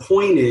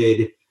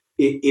disappointed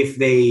if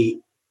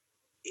they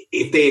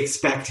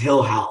expect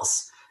Hill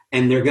House.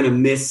 And they're going to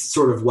miss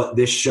sort of what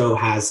this show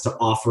has to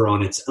offer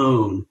on its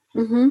own.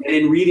 Mm-hmm. And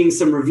in reading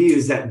some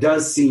reviews, that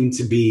does seem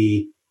to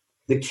be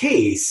the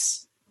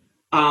case.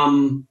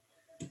 But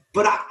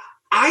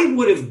I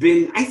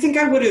think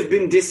I would have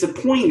been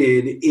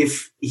disappointed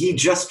if he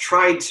just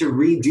tried to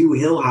redo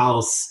Hill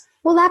House.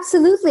 Well,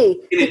 absolutely.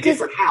 In a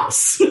different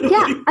house.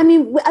 Yeah. I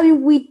mean,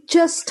 we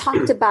just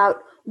talked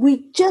about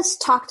we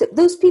just talked.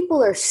 Those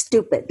people are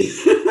stupid.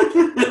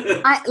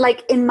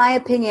 In my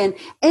opinion,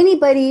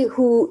 anybody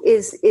who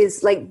is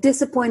like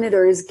disappointed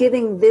or is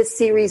giving this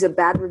series a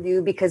bad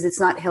review because it's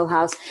not Hill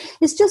House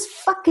is just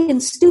fucking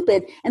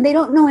stupid, and they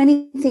don't know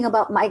anything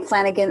about Mike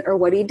Flanagan or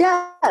what he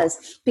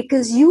does,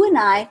 because you and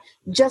I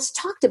just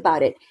talked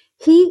about it.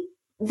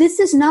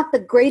 This is not the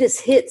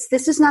greatest hits.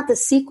 This is not the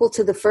sequel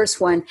to the first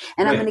one,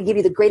 and I'm going to give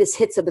you the greatest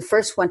hits of the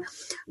first one,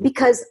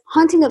 because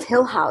Haunting of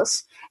Hill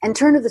House and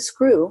Turn of the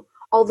Screw,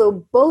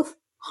 although both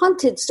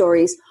haunted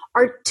stories,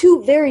 are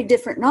two very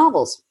different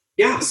novels.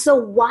 Yeah. So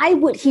why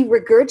would he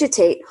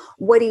regurgitate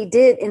what he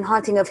did in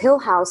Haunting of Hill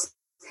House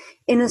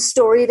in a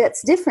story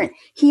that's different?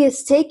 He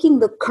is taking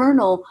the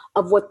kernel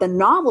of what the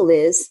novel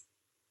is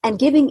and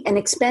giving and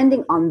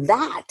expanding on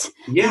that.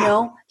 Yeah. You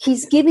know,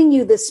 he's giving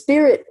you the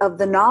spirit of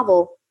the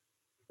novel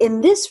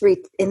in this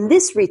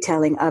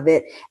retelling of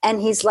it.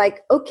 And he's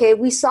like, okay,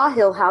 we saw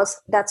Hill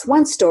House. That's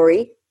one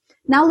story.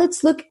 Now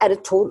let's look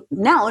at for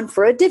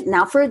a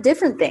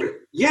different thing.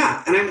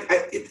 Yeah, and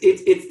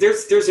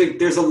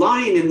there's a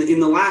line in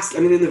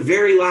the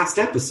very last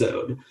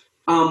episode,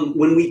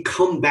 when we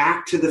come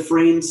back to the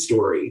Frame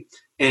story,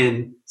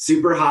 and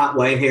super hot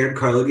white-haired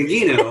Carla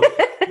Gugino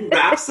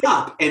wraps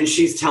up, and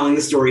she's telling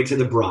the story to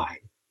the bride,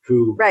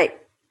 who, right?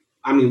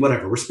 I mean,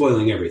 whatever, we're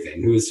spoiling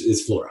everything. Who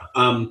is Flora?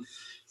 And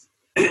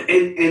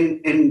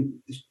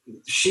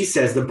she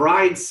says, the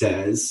bride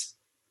says,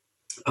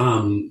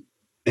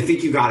 I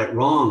think you got it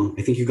wrong.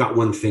 I think you got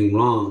one thing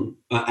wrong.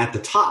 At the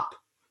top,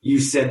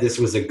 you said this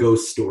was a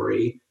ghost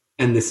story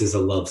and this is a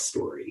love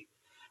story.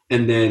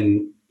 And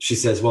then she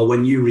says, well,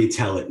 when you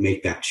retell it,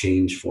 make that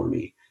change for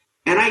me.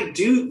 And I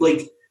do,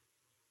 like,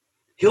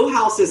 Hill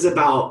House is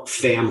about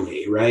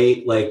family,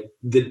 right? Like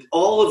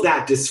all of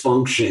that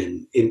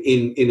dysfunction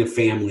in a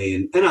family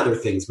and other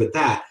things. But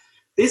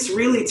this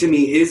really to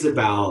me is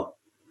about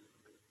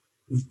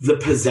the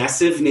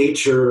possessive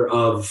nature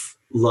of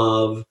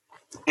love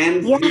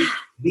and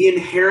the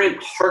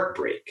inherent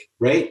heartbreak,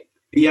 right?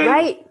 The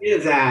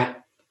idea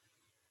that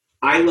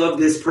I love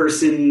this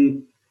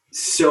person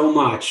so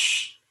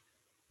much,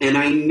 and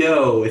I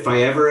know if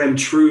I ever am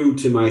true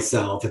to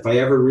myself, if I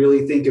ever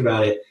really think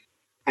about it,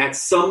 at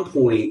some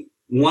point,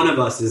 one of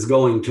us is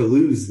going to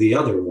lose the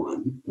other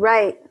one.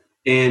 Right.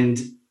 And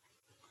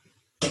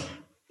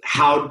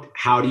how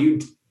do you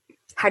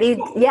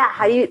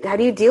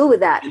deal with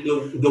that?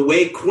 And the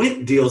way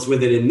Quint deals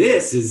with it in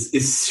this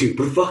is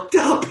super fucked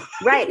up.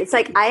 Right. It's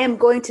like, I am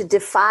going to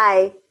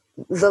defy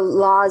the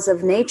laws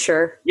of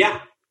nature.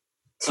 Yeah.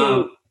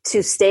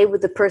 To stay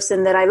with the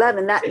person that I love.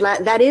 And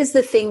that is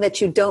the thing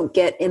that you don't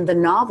get in the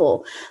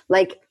novel.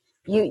 Like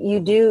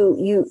and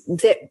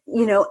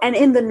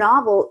in the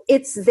novel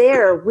it's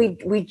there.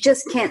 We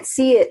just can't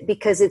see it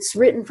because it's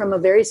written from a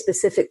very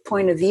specific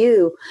point of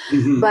view.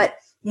 Mm-hmm. But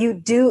you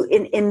do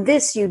in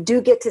this, you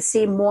do get to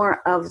see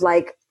more of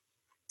like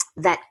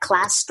that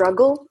class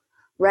struggle,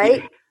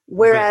 right? Yeah.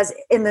 Whereas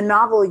in the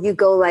novel you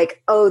go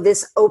like, oh,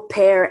 this au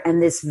pair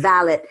and this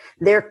valet,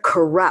 they're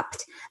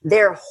corrupt,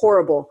 they're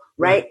horrible,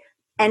 right?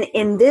 And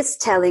in this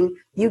telling,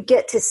 you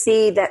get to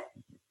see that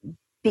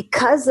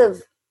because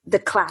of the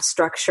class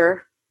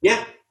structure.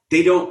 Yeah,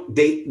 they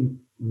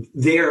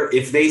never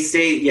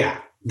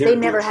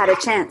had a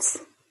chance.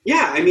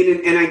 Yeah, I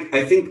mean, and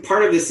I think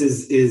part of this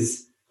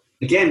is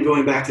again,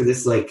 going back to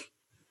this like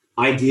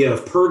idea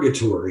of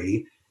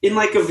purgatory in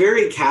like a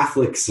very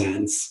Catholic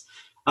sense.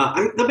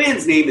 The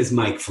band's name is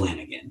Mike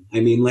Flanagan. I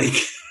mean, like,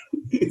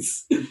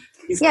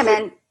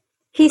 man.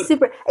 He's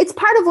super. It's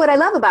part of what I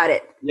love about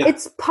it. Yeah.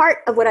 It's part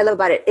of what I love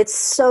about it. It's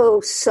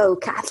so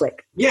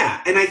Catholic.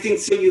 Yeah, and I think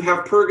so. You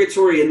have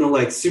purgatory in the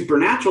like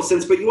supernatural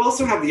sense, but you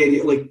also have the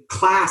idea like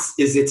class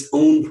is its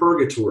own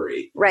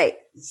purgatory, right?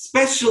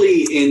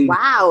 Especially in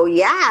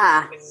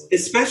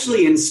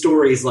especially in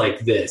stories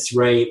like this,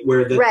 right,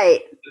 where the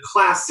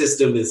class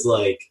system is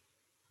like.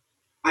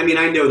 I mean,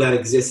 I know that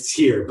exists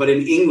here, but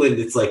in England,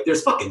 it's like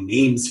there's fucking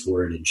names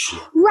for it and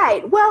shit.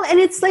 Right. Well, and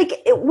it's like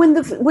when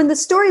the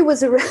story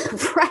was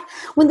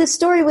when the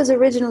story was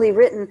originally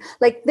written,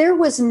 like there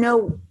wasn't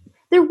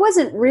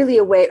really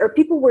a way, or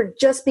people were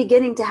just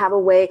beginning to have a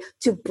way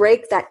to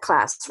break that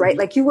class, right? Mm-hmm.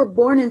 Like you were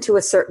born into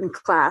a certain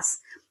class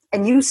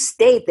and you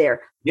stayed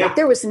there. Yeah.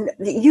 Like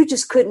you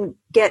just couldn't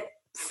get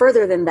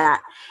further than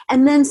that.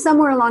 And then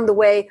somewhere along the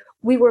way,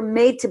 we were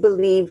made to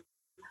believe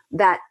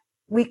that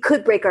we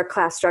could break our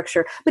class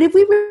structure. But if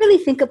we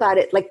really think about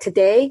it, like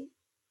today,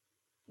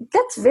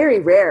 that's very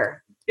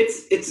rare.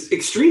 It's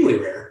extremely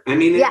rare. I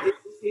mean,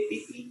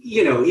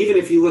 even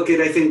if you look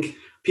at, I think,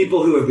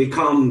 people who have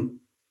become,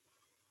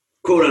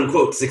 quote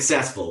unquote,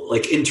 successful,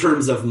 like in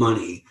terms of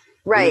money.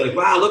 Right. Like,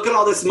 wow, look at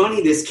all this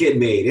money this kid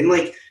made. And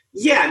like,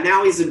 yeah,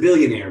 now he's a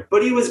billionaire,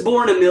 but he was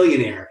born a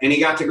millionaire and he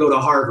got to go to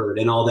Harvard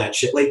and all that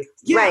shit. Like,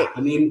 yeah, right. I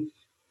mean,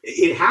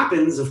 it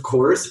happens, of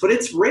course, but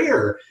it's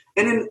rare.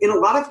 And in a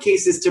lot of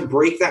cases, to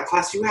break that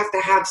class, you have to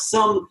have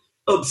some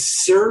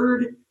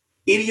absurd,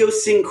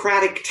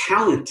 idiosyncratic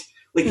talent.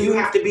 Like, you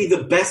have to be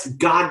the best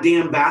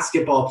goddamn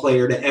basketball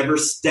player to ever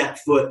step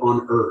foot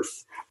on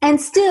Earth. And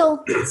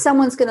still,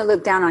 someone's going to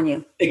look down on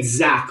you.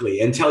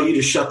 Exactly. And tell you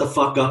to shut the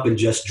fuck up and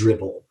just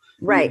dribble.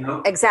 Right.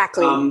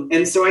 Exactly.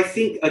 And so I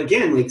think,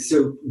 again, like,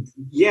 so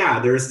yeah,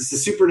 there's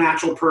this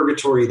supernatural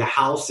purgatory. The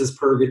house is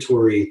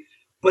purgatory,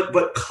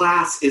 but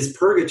class is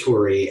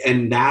purgatory.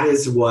 And that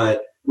is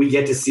what we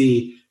get to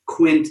see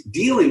Quint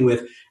dealing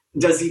with.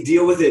 Does he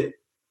deal with it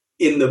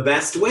in the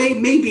best way?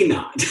 Maybe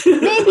not.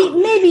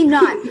 maybe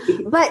not.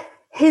 But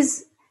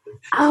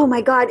oh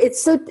my God,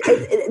 it's so,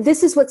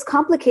 this is what's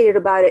complicated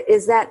about it,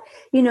 is that,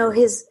 you know,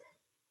 his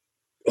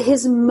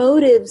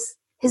motive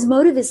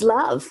is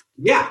love.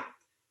 Yeah.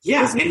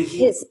 Yeah. And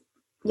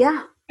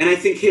I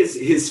think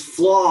his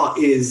flaw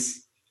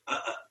is,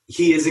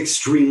 he is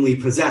extremely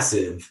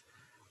possessive,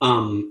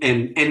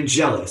 and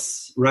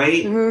jealous.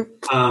 Right.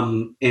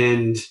 Mm-hmm.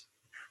 And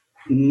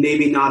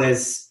maybe not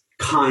as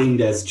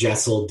kind as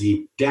Jessel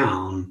deep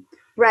down.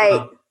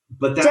 Right.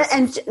 But that's,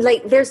 and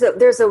like there's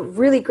a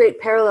really great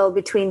parallel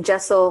between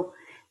Jessel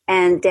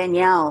and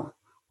Danielle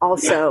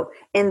also,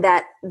 in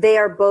that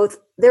they're both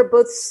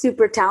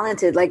super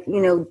talented. Like,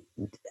 you know,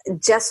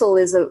 Jessel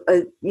is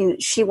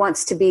she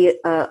wants to be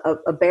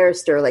a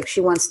barrister. Like,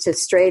 she wants to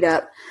straight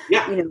up,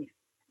 you know,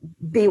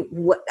 be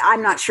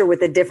I'm not sure what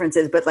the difference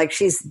is, but like,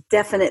 she's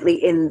definitely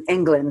in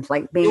England,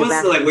 like being she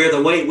wants to like wear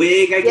the white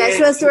wig. I guess.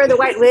 She wants to wear the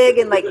white wig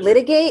and like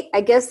litigate.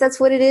 I guess that's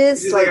what it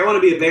is. She's like, I want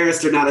to be a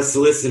barrister, not a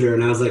solicitor.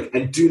 And I was like,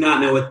 I do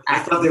not know what. I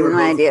thought they were. No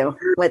idea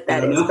what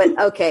that is,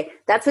 but okay,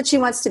 that's what she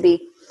wants to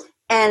be,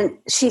 and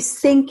she's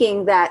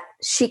thinking that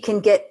she can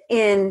get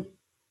in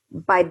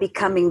by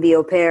becoming the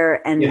au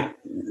pair and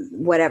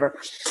whatever.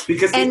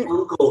 Because the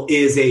uncle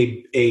is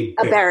a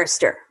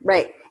barrister,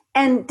 right?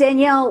 And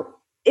Danielle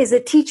is a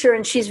teacher,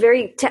 and she's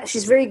very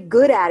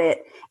good at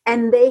it.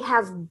 And they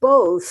have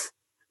both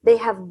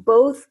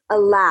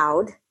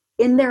allowed,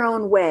 in their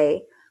own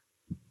way,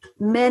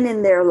 men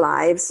in their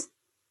lives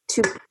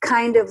to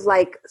kind of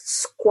like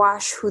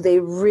squash who they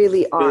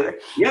really are.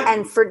 Yeah.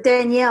 And for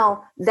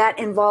Danielle, that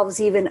involves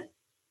even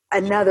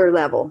another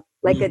level,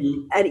 like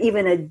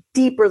even a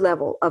deeper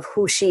level of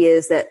who she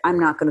is that I'm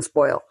not going to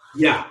spoil.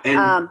 Yeah.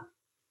 And,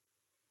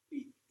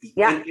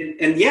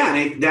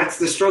 and that's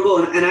the struggle.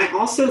 And I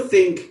also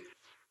think,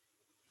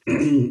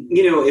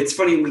 you know, it's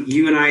funny.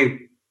 You and I,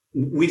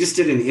 we just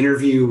did an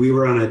interview. We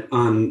were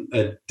on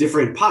a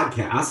different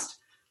podcast,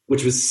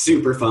 which was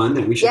super fun.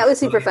 That we should. Yeah, it was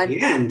super fun. At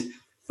the end,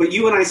 but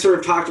you and I sort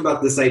of talked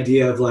about this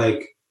idea of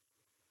like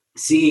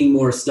seeing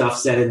more stuff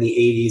set in the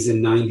 80s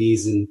and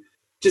 90s, and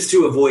just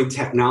to avoid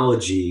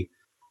technology.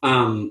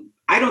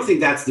 I don't think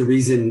that's the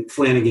reason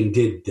Flanagan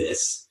did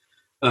this.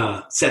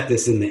 Set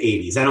this in the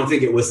 80s. I don't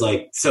think it was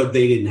like so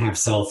they didn't have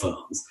cell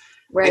phones.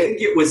 Right. I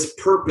think it was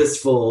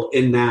purposeful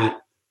in that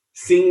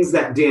things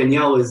that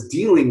Danielle is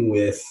dealing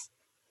with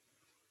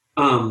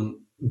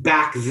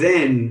back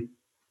then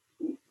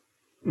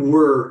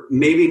were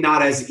maybe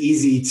not as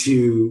easy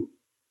to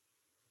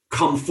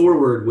come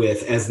forward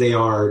with as they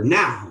are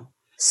now.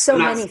 So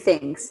many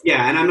things.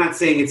 Yeah, and I'm not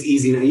saying it's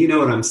easy. You know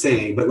what I'm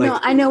saying, but like, no,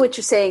 I know what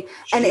you're saying,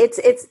 and it's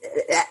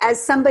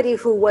as somebody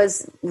who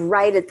was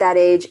right at that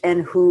age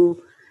and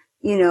who,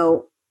 you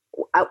know,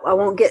 I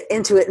won't get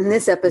into it in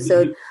this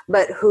episode,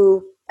 but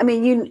who, I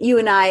mean, you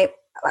and I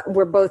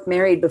were both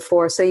married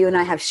before, so you and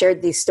I have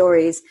shared these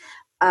stories.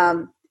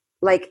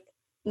 Like,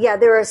 yeah,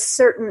 there are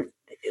certain.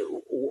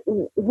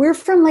 We're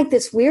from like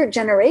this weird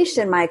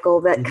generation, Michael,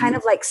 that kind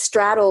of like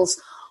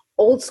straddles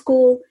old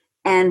school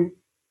and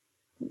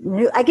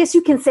new. I guess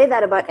you can say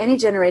that about any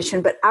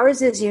generation, but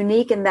ours is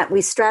unique in that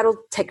we straddle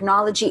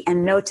technology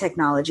and no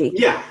technology.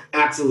 Yeah,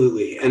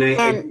 absolutely.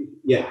 And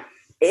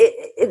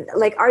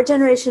like our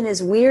generation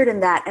is weird in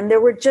that. And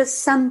there were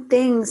just some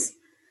things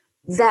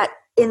that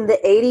in the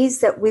 80s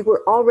that we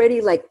were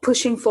already like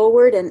pushing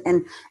forward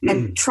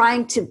and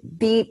trying to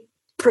be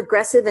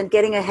progressive and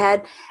getting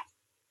ahead.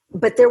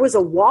 But there was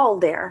a wall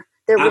there.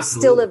 There was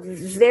still a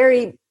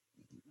very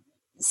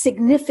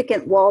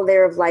significant wall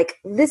there of like,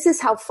 this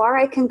is how far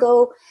I can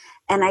go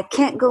and I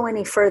can't go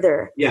any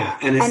further. Yeah.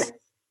 And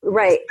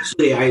right.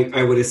 Actually,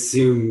 I would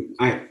assume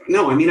I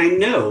know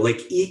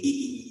like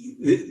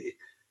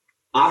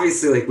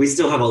obviously like we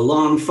still have a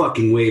long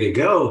fucking way to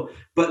go.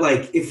 But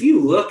like, if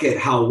you look at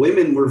how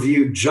women were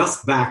viewed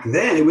just back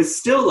then, it was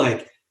still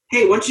like,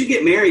 hey, once you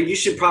get married, you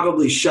should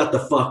probably shut the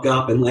fuck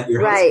up and let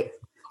your husband.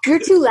 You're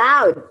too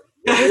loud.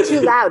 You're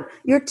too loud.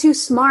 You're too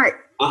smart.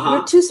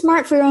 You're too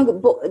smart for your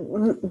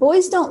own.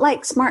 Boys don't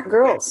like smart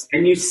girls.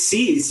 And you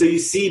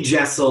see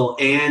Jessel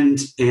and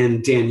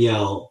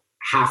Danielle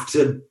have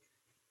to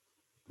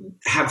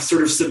have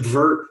sort of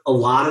subvert a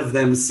lot of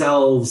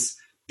themselves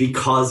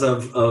because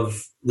of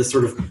the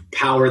sort of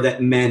power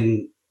that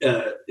men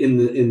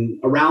in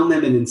around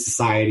them and in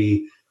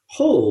society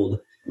hold.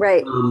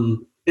 Right.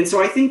 And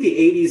so I think the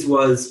 80s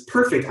was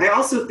perfect. I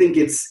also think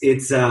it's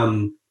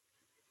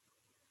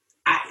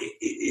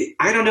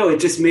I don't know. It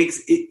just makes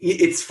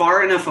it's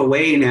far enough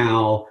away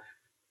now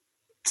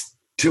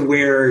to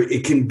where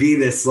it can be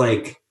this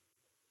like,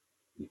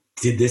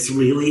 did this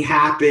really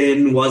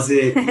happen? Was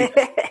it?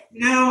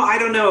 No, I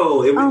don't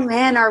know.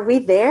 Man, are we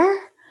there?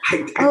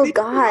 I think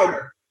God.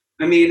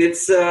 I mean,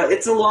 it's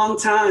a long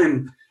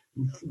time.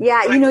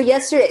 Yeah,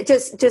 yesterday,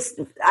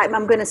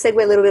 I'm going to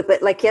segue a little bit,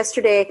 but like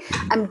yesterday,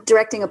 I'm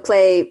directing a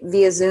play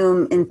via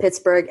Zoom in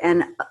Pittsburgh,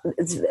 and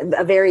it's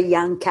a very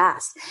young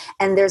cast.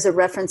 And there's a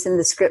reference in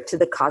the script to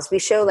the Cosby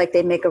Show, like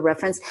they make a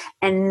reference.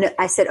 And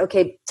I said,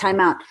 okay,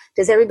 time out.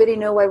 Does everybody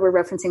know why we're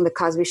referencing the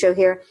Cosby Show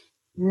here?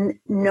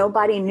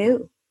 Nobody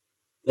knew.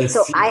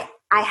 So I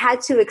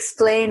had to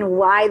explain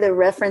why the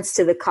reference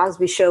to the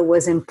Cosby Show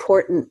was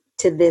important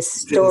to this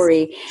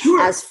story,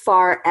 sure. As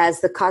far as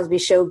the Cosby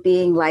Show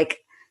being like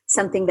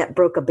something that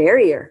broke a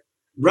barrier,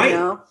 right?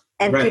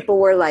 And right. People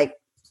were like,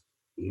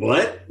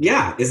 "What?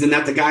 Yeah, isn't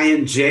that the guy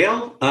in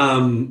jail?"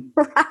 Right.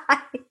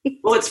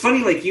 Well, it's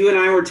funny. Like you and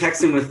I were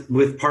texting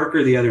with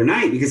Parker the other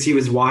night because he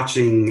was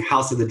watching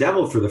House of the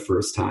Devil for the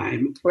first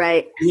time,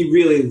 right? And he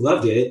really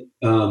loved it.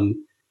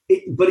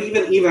 But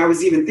even I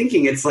was even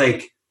thinking, it's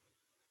like,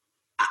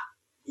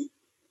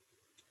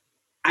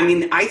 I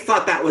mean, I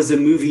thought that was a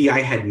movie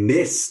I had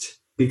missed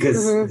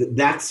because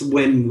that's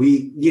when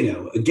we,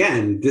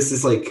 again, this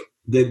is like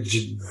the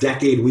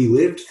decade we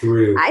lived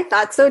through. I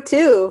thought so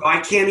too.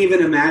 I can't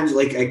even imagine,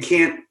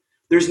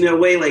 there's no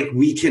way like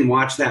we can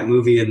watch that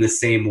movie in the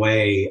same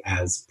way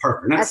as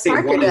Parker. Not as saying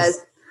Parker one does.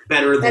 Is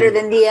better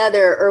than the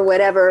other or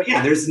whatever.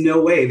 Yeah, there's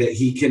no way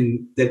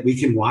that we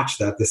can watch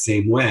that the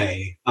same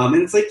way. And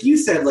it's like you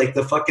said, like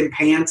the fucking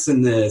pants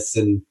in this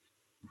and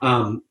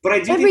but I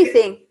do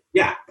everything.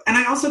 Yeah. And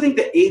I also think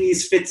the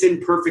 80s fits in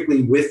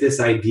perfectly with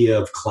this idea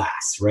of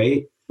class,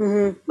 right?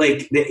 Mm-hmm.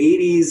 Like the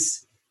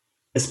 80s,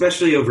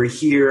 especially over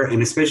here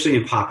and especially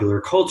in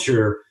popular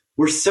culture,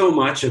 were so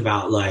much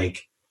about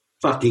like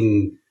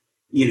fucking,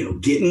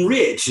 getting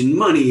rich and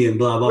money and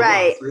blah, blah,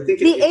 right. blah. So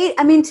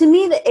to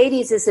me, the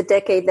 80s is a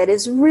decade that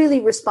is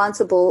really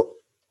responsible.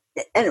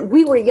 And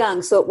we were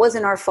young, so it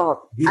wasn't our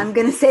fault. I'm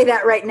going to say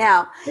that right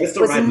now.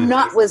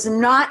 Was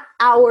not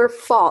our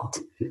fault.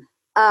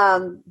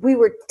 We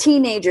were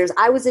teenagers.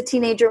 I was a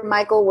teenager.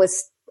 Michael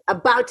was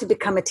about to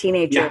become a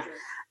teenager.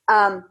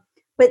 Yeah.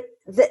 But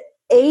the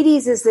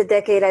 80s is the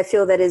decade I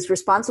feel that is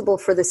responsible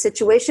for the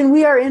situation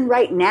we are in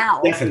right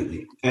now.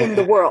 Definitely. In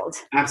the world.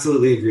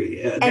 Absolutely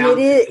agree. And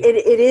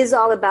it is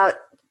all about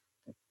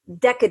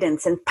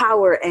decadence and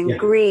power and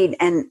greed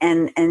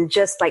and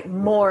just like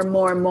more.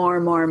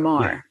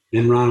 Yeah.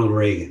 And Ronald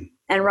Reagan.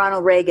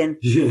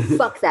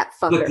 Fuck that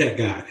fucker. Fuck that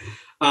guy.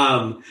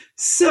 All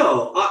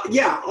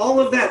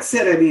of that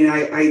said, I mean,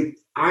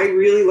 I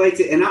really liked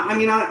it. And I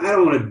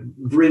don't want to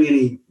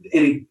bring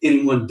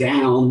anyone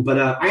down, but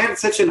I had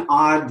such an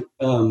odd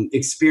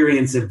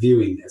experience of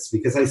viewing this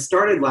because I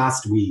started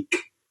last week.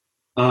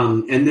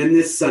 And then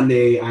this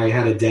Sunday I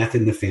had a death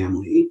in the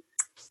family.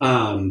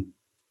 And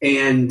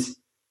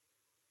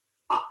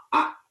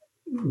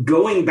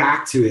going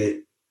back to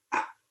it,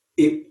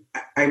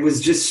 I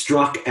was just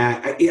struck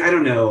at, I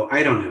don't know.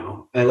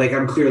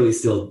 I'm clearly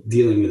still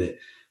dealing with it,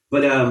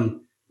 but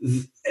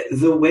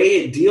the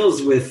way it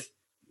deals with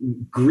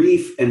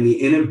grief and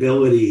the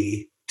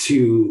inability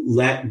to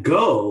let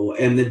go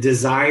and the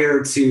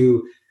desire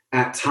to,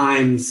 at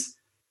times,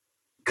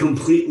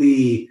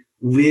 completely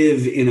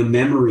live in a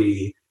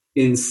memory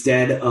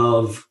instead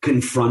of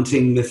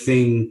confronting the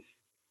thing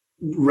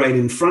right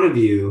in front of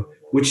you,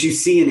 which you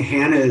see in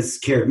Hannah's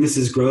character,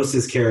 Mrs.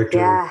 Gross's character.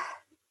 Yeah.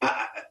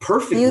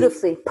 Perfectly.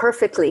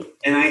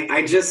 And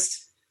I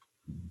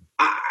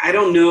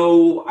don't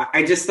know.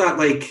 I just thought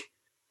like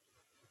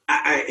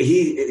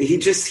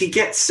he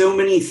gets so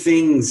many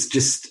things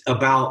just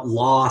about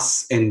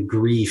loss and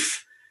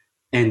grief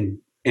and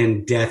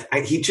death.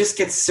 He just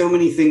gets so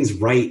many things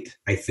right,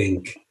 I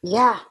think.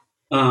 Yeah.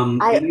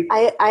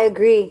 I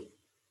agree.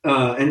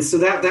 And so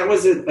that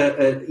was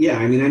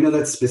I mean, I know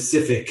that's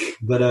specific,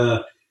 but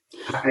I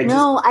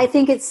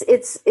think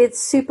it's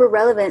super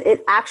relevant.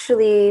 It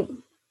actually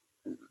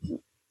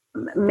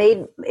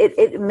made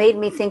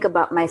me think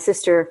about my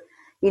sister,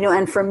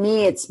 and for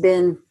me it's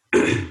been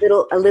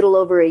a little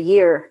over a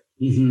year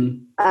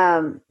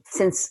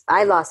since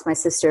I lost my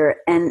sister,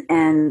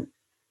 and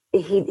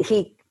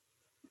he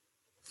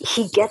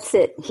gets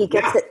it. He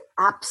gets it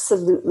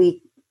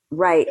absolutely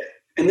right.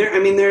 And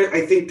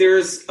I think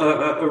there's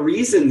a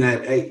reason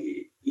that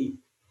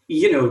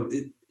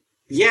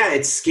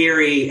it's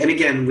scary. And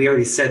again, we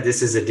already said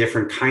this is a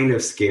different kind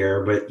of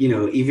scare, but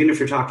even if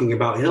you're talking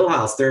about Hill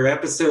House, there are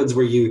episodes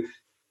where you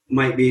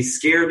might be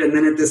scared and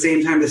then at the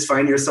same time just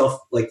find yourself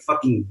like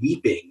fucking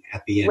weeping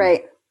at the end.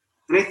 Right.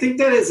 And I think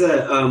that is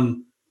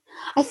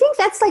I think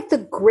that's like the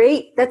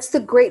great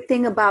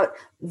thing about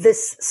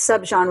this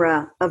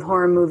subgenre of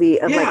horror movie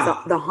of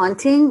like the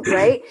haunting,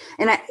 right?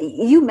 And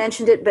you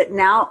mentioned it, but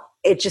now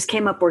it just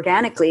came up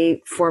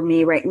organically for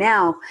me right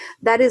now.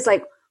 That is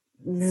like,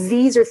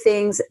 these are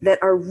things that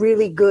are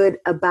really good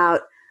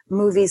about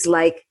movies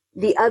like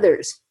The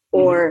Others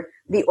or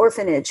The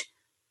Orphanage,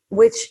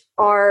 which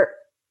are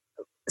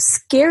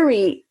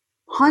scary,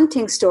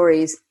 haunting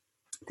stories,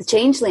 The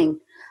Changeling,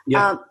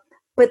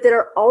 but that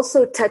are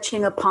also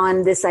touching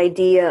upon this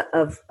idea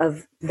of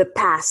the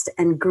past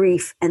and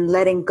grief and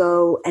letting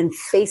go and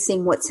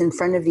facing what's in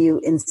front of you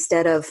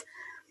instead of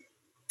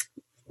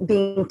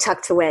being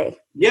tucked away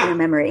in a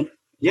memory.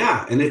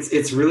 Yeah. And I think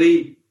it's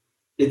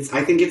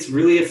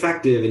really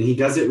effective, and he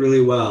does it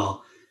really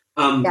well.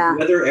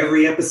 Whether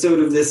every episode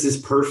of this is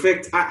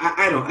perfect,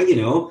 I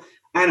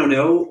don't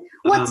know.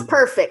 What's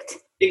perfect?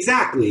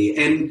 Exactly.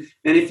 And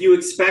if you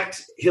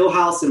expect Hill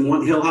House and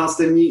want Hill House,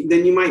 then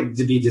you might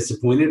be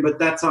disappointed, but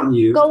that's on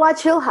you. Go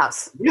watch Hill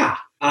House. Yeah.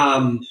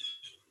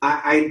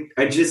 I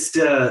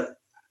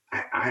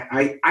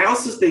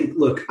also think,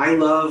 look, I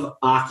love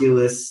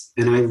Oculus,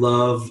 and I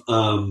love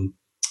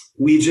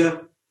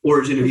Ouija,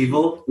 Origin of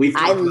Evil.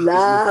 I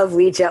love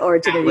Ouija,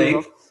 Origin of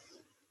Evil.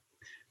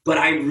 But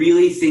I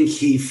really think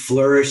he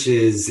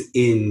flourishes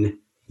in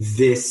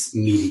this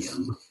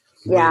medium.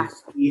 Yeah.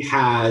 He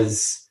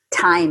has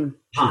time,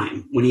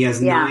 when he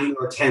has 9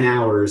 or 10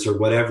 hours or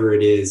whatever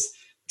it is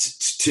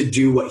to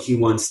do what he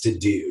wants to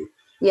do.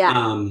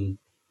 Yeah.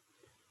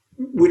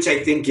 Which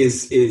I think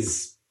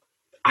is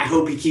I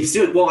hope he keeps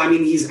doing. Well, I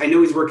mean, I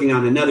know he's working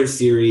on another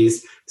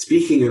series.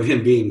 Speaking of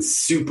him being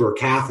super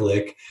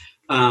Catholic,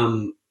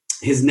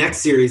 his next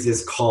series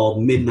is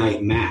called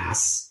Midnight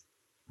Mass.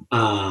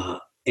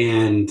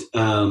 And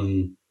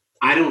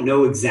I don't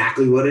know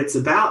exactly what it's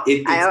about.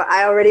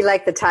 I already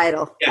like the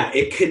title. Yeah,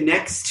 it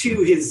connects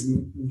to his.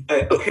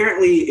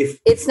 Apparently, if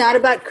it's not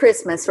about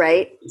Christmas,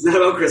 right? It's not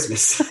about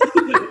Christmas.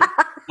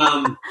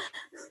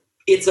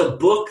 It's a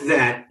book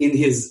that in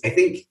his, I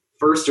think,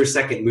 first or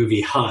second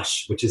movie,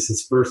 Hush, which is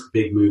his first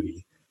big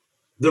movie,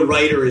 the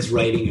writer is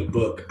writing a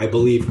book, I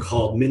believe,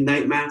 called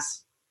Midnight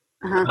Mass.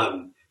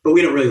 But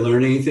we don't really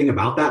learn anything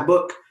about that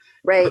book.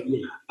 Right.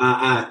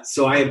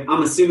 So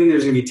I'm assuming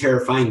there's going to be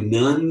terrifying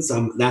nuns.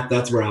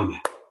 That's where I'm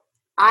at.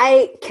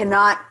 I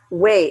cannot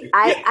wait.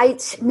 I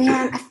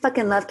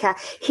fucking love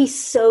Catholic. He's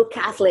so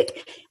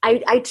Catholic.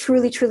 I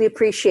truly, truly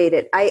appreciate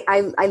it.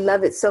 I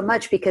love it so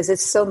much because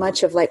it's so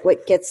much of like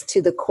what gets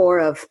to the core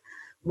of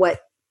what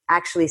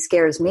actually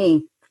scares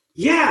me.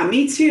 Yeah,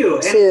 me too.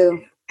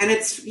 And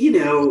it's,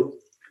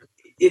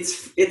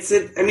 it's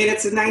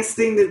a nice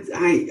thing that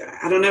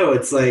I don't know.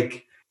 It's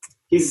like,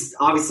 he's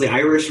obviously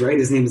Irish, right?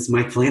 His name is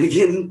Mike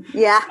Flanagan.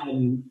 Yeah.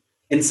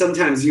 And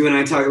sometimes you and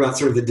I talk about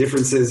sort of the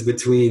differences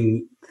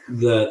between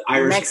the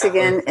Irish,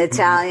 Mexican, Catholic,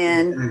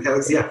 Italian. and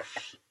Catholics, yeah.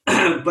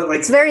 But like,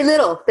 it's very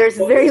little. There's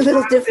very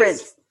little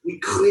difference. We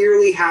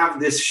clearly have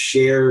this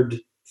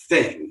shared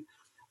thing.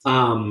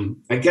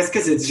 I guess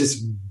because it's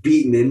just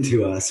beaten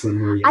into us when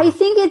we're young. I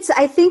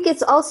think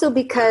it's also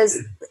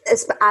because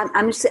I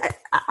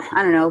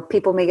don't know.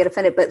 People may get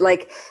offended, but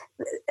like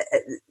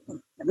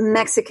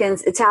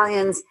Mexicans,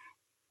 Italians,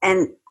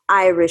 and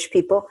Irish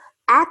people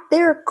at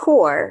their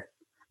core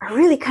are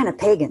really kind of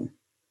pagan.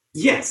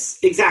 Yes,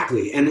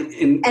 exactly.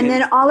 And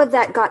then all of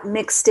that got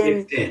mixed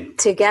in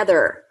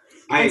together.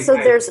 There's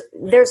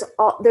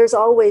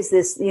always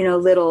this,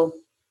 little,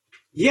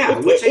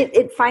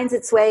 it finds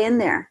its way in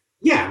there.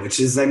 Yeah. Which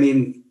is, I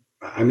made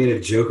a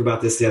joke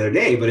about this the other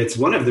day, but it's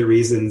one of the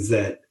reasons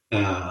that,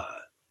 a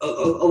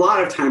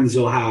lot of times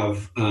you'll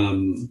have,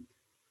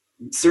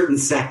 certain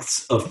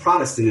sects of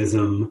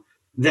Protestantism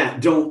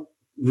that don't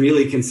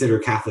really consider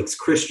Catholics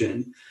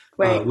Christian,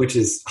 right. Which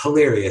is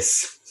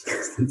hilarious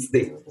since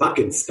they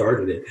fucking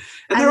started it.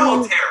 And they're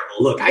all terrible.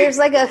 Look, there's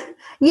but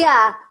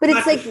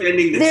it's like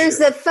there's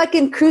a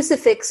fucking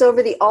crucifix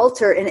over the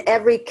altar in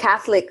every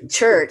Catholic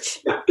church.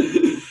 Yeah.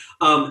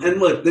 And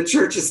look, the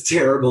church is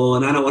terrible,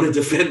 and I don't want to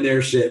defend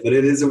their shit, but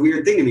it is a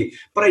weird thing to me.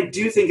 But I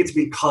do think it's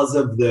because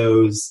of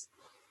those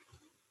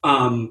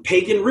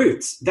pagan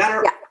roots that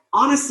are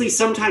honestly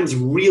sometimes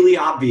really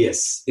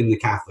obvious in the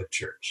Catholic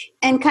Church.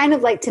 And kind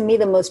of like, to me,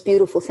 the most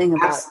beautiful thing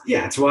about it. Yeah,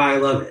 that's why I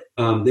love it.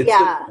 I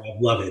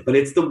love it. But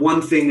it's the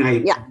one thing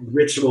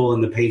ritual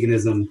and the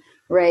paganism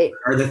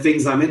are the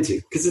things I'm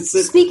into. Because it's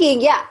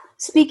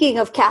speaking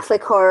of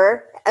Catholic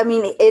horror,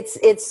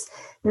 it's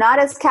not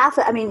as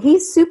Catholic.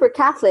 He's super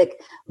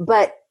Catholic,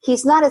 but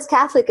he's not as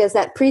Catholic as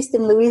that priest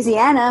in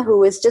Louisiana who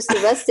was just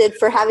arrested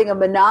for having a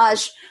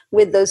menage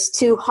with those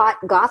 2 hot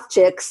goth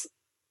chicks.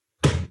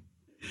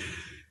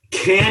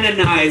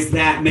 Canonize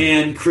that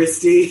man,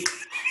 Christy.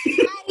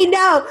 I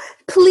know.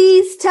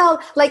 Please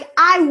tell.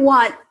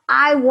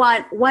 I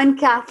want one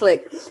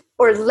Catholic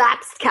or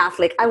lapsed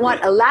Catholic. I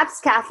want a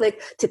lapsed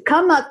Catholic to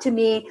come up to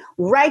me,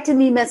 write to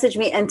me, message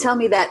me, and tell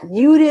me that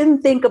you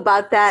didn't think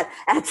about that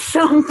at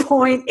some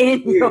point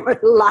in your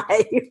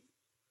life.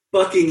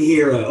 Fucking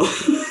hero.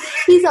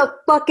 He's a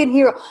fucking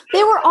hero.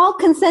 They were all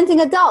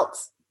consenting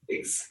adults.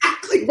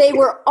 Exactly. They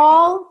were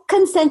all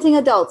consenting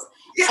adults.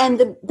 Yeah. And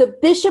the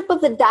bishop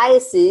of the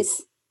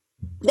diocese,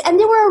 and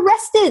they were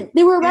arrested.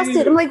 I'm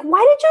like, why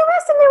did you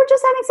arrest them? They were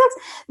just having sex.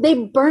 They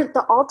burnt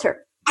the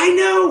altar. I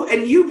know.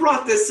 And you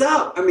brought this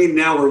up.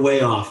 Now we're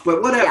way off,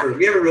 but whatever. Yeah.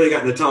 We haven't really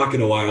gotten to talk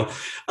in a while.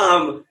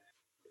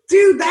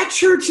 Dude, that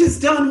church has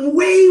done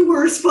way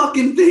worse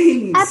fucking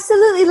things.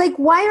 Absolutely.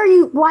 Why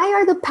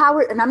are the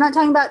power, and I'm not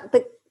talking about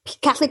the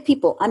Catholic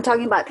people. I'm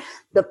talking about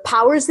the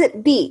powers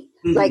that be,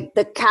 like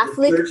the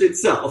Catholic the church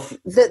itself.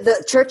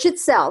 The church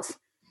itself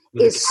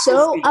is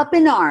so up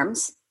in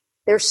arms.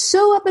 They're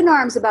so up in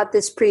arms about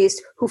this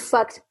priest who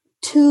fucked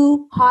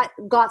two hot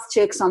goth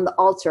chicks on the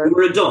altar. Who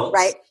were adults.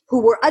 Right?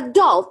 Who were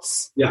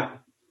adults. Yeah.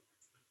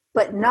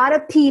 But not a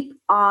peep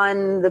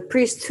on the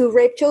priests who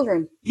raped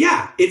children.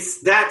 Yeah, it's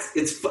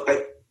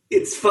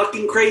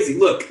fucking crazy.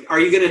 Look, are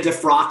you going to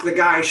defrock the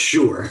guy?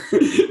 Sure.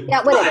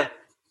 Yeah, whatever.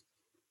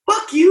 But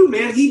fuck you,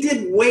 man. He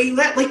did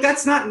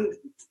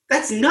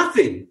that's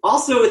nothing.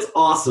 Also, it's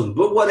awesome,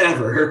 but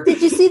whatever.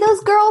 Did you see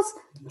those girls?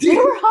 Dude, they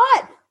were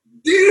hot.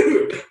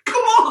 Dude,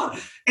 come on.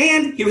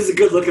 And he was a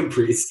good-looking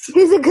priest.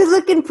 He's a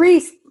good-looking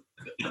priest.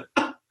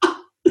 I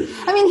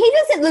mean, he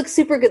doesn't look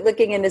super good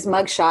looking in his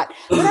mugshot,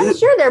 but I'm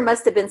sure there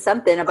must have been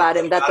something about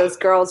him that those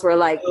girls were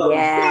like,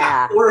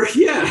 yeah. Or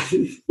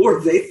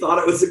they thought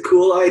it was a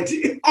cool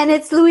idea. And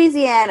it's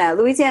Louisiana.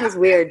 Louisiana's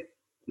weird.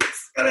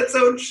 It's got its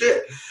own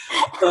shit.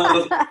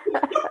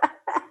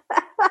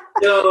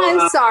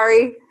 I'm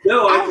sorry.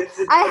 No,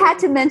 I had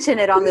to mention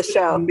it on the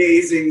show.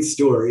 Amazing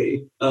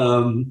story.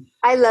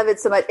 I love it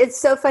so much. It's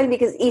so funny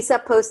because Issa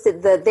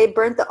posted they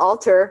burnt the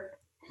altar.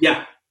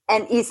 Yeah.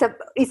 And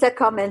Issa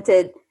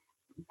commented,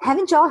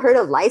 haven't y'all heard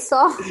of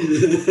Lysol?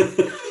 Yeah.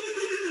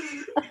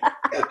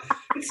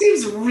 It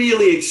seems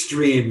really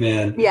extreme,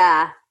 man.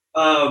 Yeah.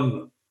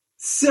 It's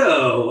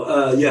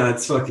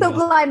fucking awesome.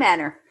 Bly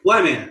Manor.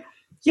 Bly Manor.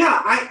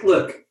 Yeah, I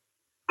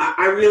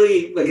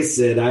really, like I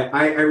said,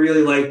 I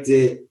really liked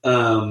it.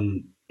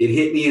 It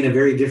hit me in a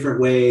very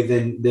different way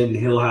than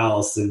Hill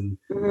House. And,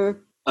 I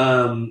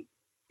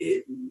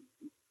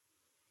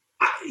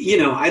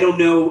don't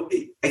know.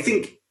 I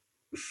think,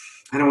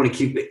 I don't want to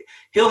keep it.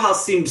 Hill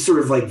House seemed sort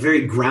of like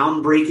very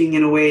groundbreaking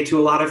in a way to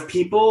a lot of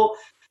people.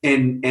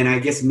 And I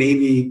guess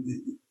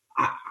maybe,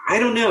 I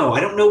don't know. I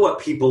don't know what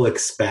people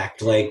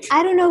expect. Like,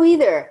 I don't know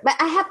either, but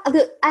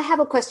I have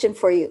a question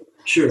for you.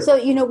 Sure.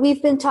 So,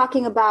 we've been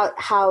talking about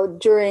how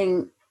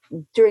during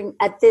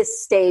at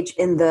this stage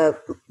in the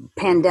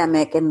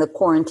pandemic and the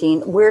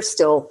quarantine, we're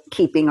still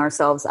keeping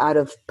ourselves out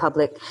of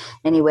public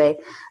anyway,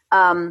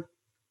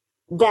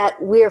 that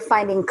we're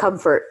finding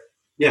comfort.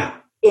 Yeah.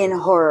 In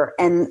horror.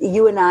 And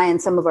you and I and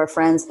some of our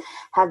friends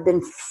have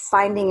been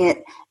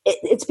finding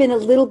it's been a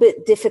little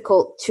bit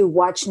difficult to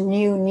watch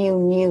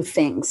new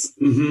things.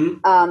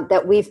 Mm-hmm.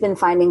 That we've been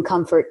finding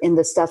comfort in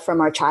the stuff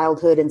from our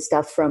childhood and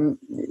stuff from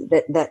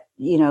that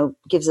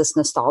gives us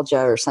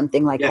nostalgia or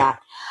something like that.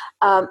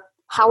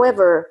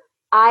 However,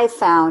 I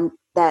found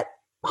that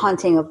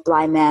Haunting of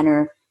Bly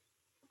Manor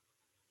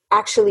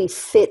actually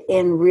fit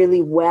in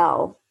really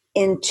well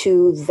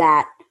into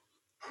that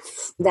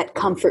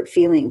comfort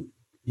feeling.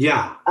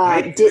 Yeah.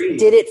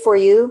 Did it for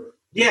you?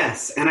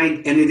 Yes. And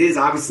it is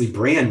obviously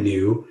brand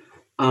new.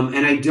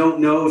 And I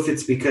don't know if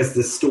it's because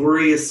the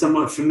story is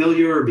somewhat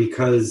familiar or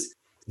because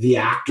the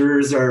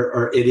actors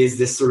it is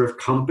this sort of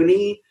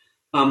company,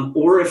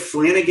 or if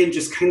Flanagan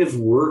just kind of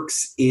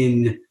works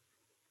in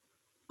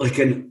like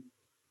an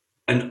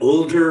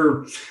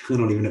older, I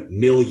don't even know,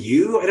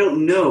 milieu. I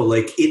don't know.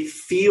 Like it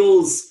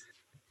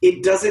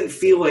doesn't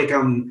feel like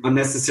I'm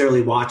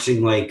necessarily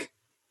watching like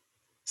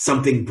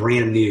something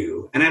brand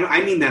new. And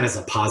I mean that as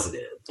a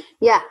positive.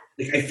 Yeah.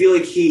 Like, I feel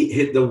like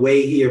the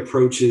way he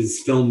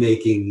approaches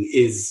filmmaking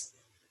is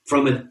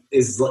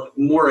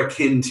more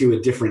akin to a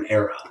different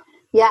era.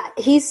 Yeah.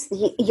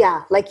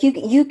 Like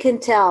you can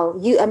tell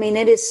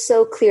it is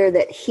so clear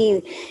that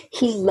he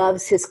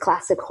loves his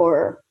classic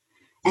horror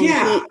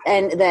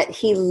and that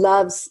he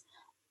loves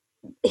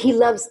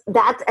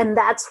that. And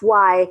that's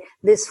why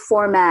this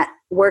format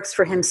works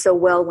for him so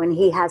well when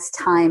he has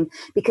time,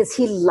 because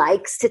he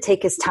likes to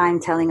take his time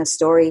telling a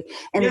story.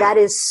 And that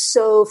is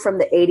so from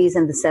the 80s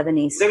and the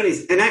 70s.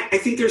 And I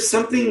think there's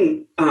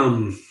something,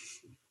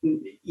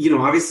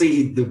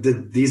 obviously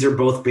these are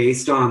both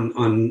based on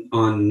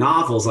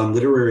novels, on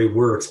literary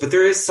works, but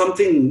there is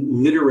something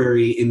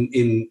literary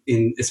in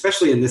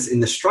especially in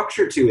the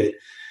structure to it.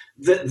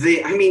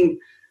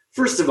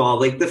 First of all,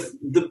 like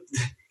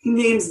he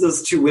names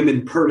those two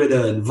women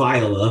Perdita and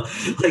Viola.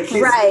 Like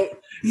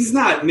he's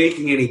not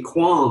making any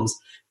qualms.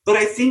 But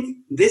I think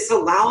this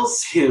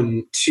allows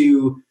him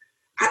to.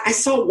 I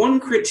saw one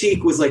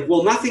critique was like,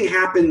 well, nothing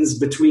happens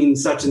between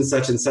such and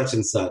such and such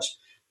and such.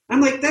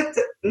 I'm like,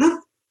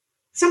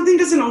 something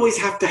doesn't always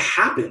have to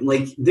happen.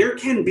 Like there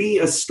can be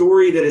a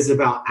story that is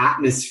about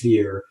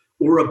atmosphere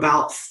or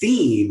about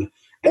theme.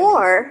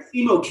 Or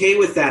I'm okay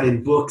with that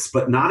in books,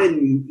 but not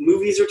in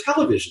movies or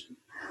television.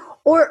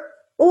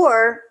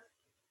 Or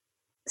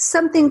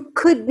something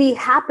could be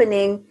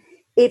happening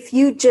if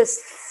you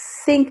just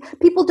think.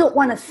 People don't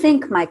want to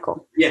think,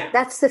 Michael. Yeah.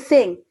 That's the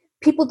thing.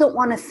 People don't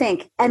want to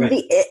think. And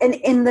and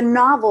in the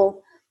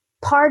novel,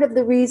 part of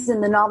the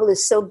reason the novel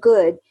is so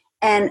good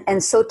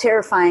and so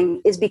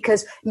terrifying is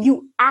because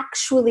you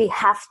actually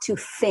have to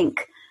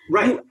think.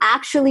 Right. You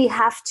actually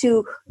have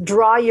to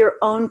draw your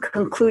own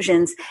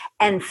conclusions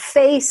and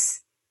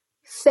face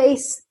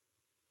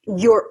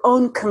your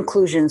own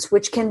conclusions,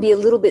 which can be a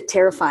little bit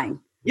terrifying.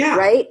 Yeah.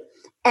 Right.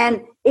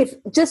 And if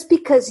just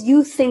because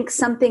you think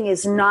something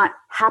is not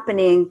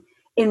happening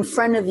in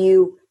front of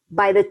you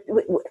by the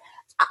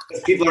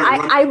people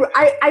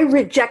I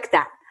reject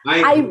that.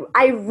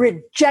 I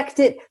reject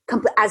it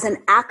as an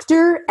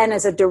actor and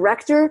as a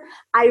director.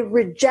 I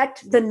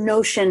reject the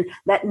notion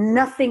that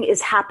nothing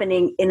is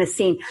happening in a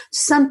scene.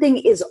 Something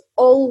is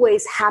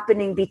always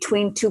happening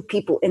between two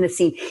people in a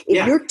scene.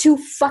 If you're too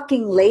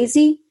fucking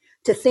lazy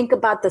to think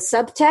about the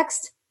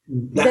subtext,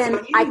 then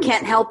I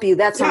can't help you.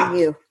 That's on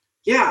you.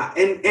 Yeah.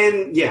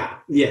 And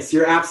yes,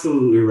 you're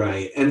absolutely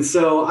right. And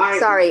so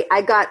sorry,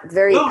 I got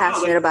very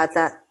passionate about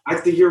that. I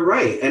think you're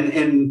right.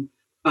 And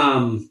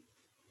I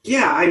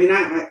mean,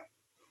 I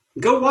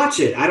go watch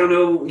it. I don't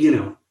know,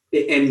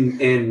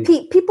 and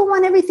people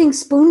want everything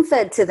spoon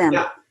fed to them.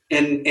 Yeah.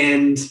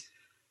 And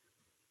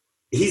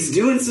he's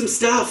doing some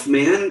stuff,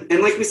 man.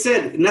 And like we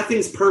said,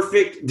 nothing's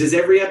perfect. Is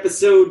every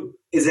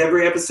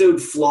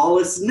episode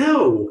flawless?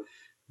 No.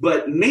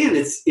 But man,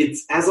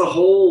 it's as a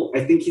whole,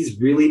 I think he's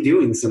really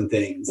doing some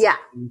things. Yeah.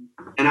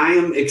 And I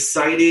am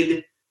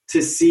excited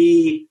to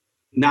see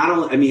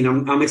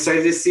I'm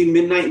excited to see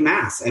Midnight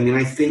Mass. I mean,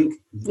 I think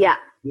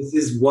this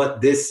is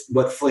what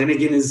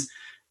Flanagan is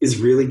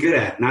really good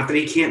at. Not that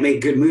he can't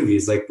make good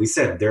movies. Like we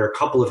said, there are a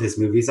couple of his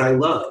movies I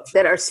love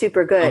that are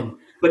super good.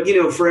 But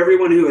for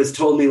everyone who has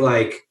told me,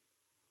 like,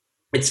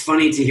 it's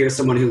funny to hear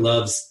someone who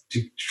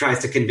tries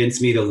to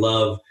convince me to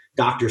love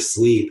Dr.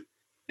 Sleep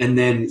and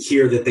then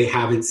hear that they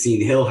haven't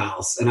seen Hill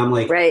House. And I'm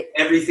like,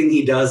 everything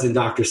he does in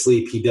Dr.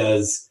 Sleep, he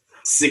does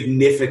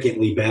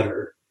significantly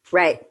better.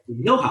 Right.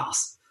 Hill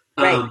House.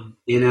 Right.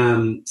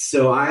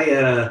 So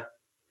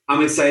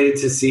I'm excited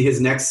to see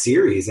his next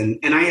series. And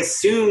I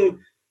assume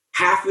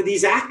half of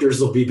these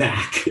actors will be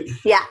back.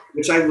 Yeah.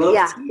 Which I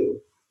love too.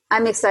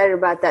 I'm excited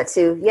about that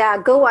too.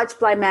 Yeah. Go watch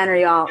Blind Manor,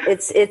 y'all.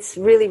 It's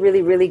really,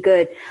 really, really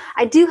good.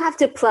 I do have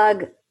to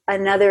plug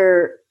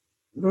another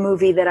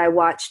movie that I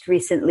watched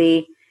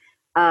recently.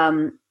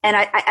 And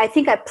I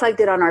think I plugged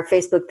it on our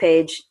Facebook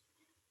page,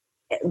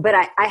 but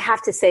I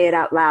have to say it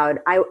out loud.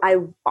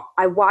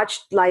 I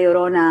watched La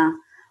Llorona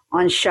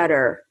on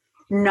Shudder,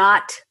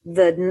 not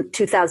the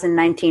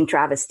 2019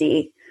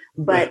 travesty,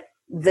 but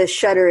the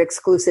Shudder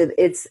exclusive.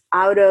 It's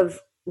out of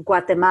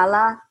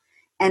Guatemala,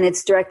 and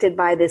it's directed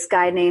by this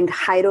guy named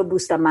Jairo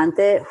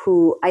Bustamante,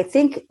 who I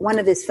think one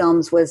of his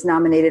films was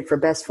nominated for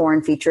Best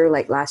Foreign Feature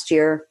like last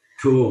year.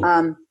 Cool.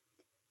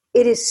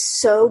 It is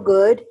so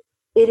good.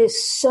 It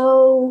is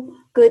so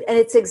good. And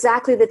it's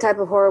exactly the type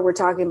of horror we're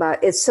talking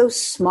about. It's so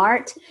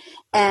smart.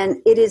 And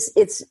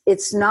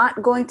it's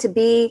not going to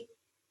be,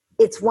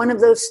 it's one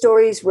of those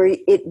stories where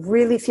it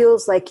really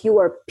feels like you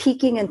are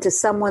peeking into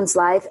someone's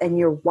life and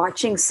you're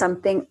watching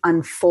something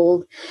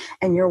unfold,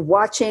 and you're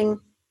watching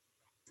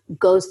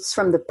ghosts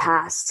from the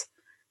past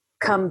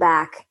come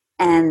back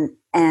and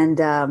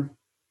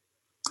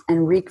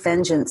wreak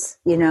vengeance.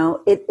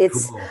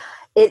 It's, cool.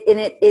 It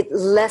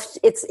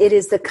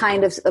is the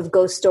kind of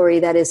ghost story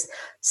that is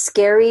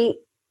scary,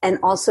 and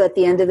also at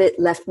the end of it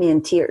left me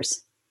in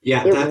tears.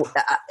 Yeah,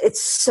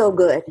 it's so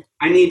good.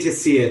 I need to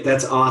see it.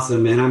 That's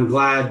awesome, and I'm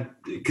glad,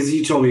 because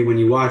you told me when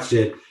you watched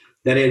it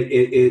that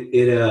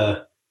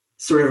it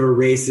sort of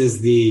erases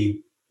the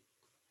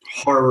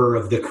horror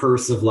of the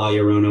Curse of La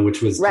Llorona,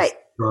 which was just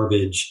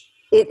garbage.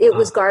 It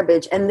was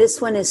garbage, and this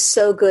one is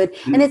so good,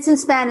 and it's in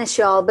Spanish,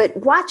 y'all. But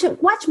watch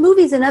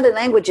movies in other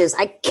languages.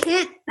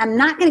 I'm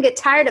not going to get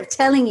tired of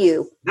telling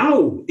you.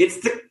 No, it's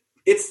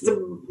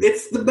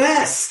the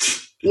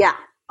best. Yeah.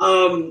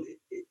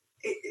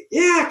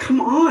 Yeah. Come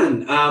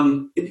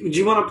on. Do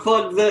you want to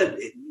plug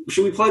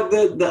Should we plug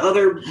the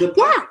other?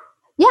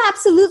 Yeah,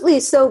 absolutely.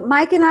 So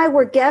Mike and I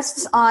were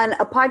guests on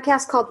a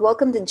podcast called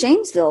Welcome to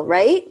Jamesville,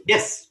 right?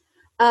 Yes.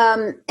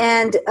 And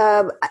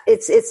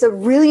it's a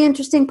really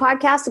interesting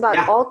podcast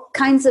about all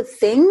kinds of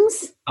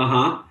things.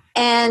 Uh-huh.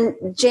 And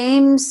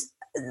James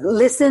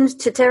listened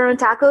to Terror and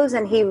Tacos,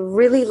 and he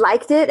really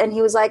liked it. And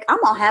he was like, I'm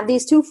going to have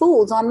these two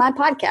fools on my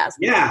podcast.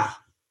 Yeah.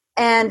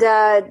 And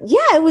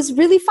it was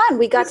really fun.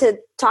 We got to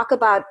talk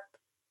about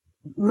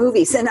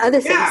movies and other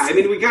things. Yeah, I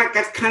mean, we got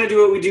to kind of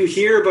do what we do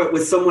here, but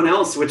with someone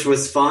else, which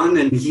was fun.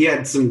 And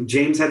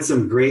James had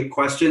some great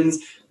questions.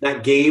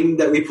 That game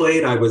that we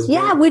played,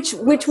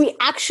 which we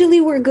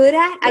actually were good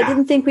at. Yeah. I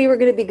didn't think we were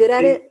going to be good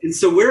at it. And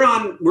so we're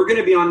going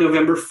to be on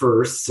November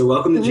 1st. So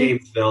welcome to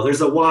Jamesville.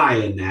 There's a Y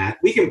in that.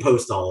 We can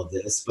post all of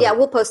this. But,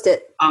 we'll post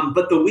it.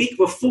 But the week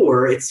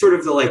before, it's sort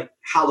of the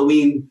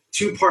Halloween,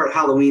 2-part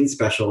Halloween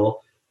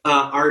special.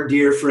 Our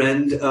dear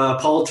friend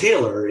Paul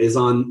Taylor is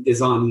on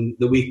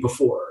the week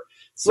before.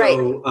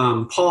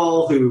 So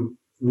Paul, who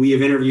we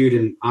have interviewed,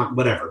 and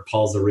whatever.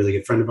 Paul's a really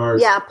good friend of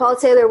ours. Yeah, Paul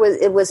Taylor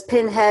was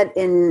Pinhead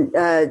in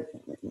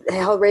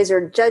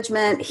Hellraiser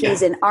Judgment.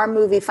 He's in our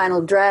movie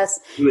Final Dress.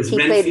 He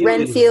played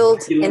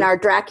Renfield in our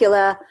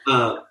Dracula.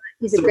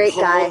 He's a great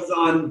guy. Paul's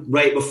on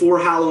right before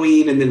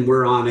Halloween, and then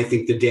we're on, I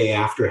think, the day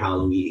after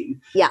Halloween.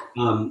 Yeah.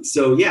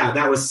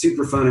 That was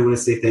super fun. I want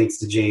to say thanks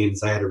to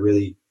James. I had a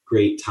really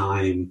great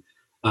time.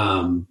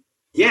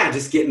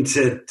 Just getting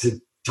to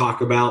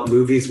talk about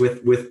movies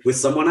with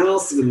someone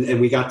else,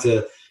 and we got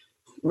to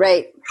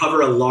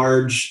cover a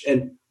large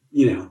and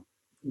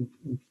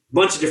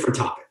bunch of different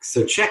topics.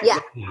 So check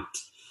that out.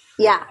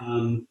 Yeah.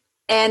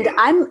 And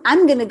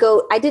I'm going to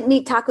go. I didn't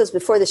eat tacos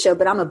before the show,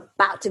 but I'm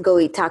about to go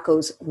eat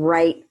tacos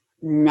right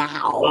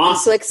now. Awesome. I'm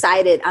so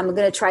excited. I'm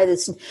going to try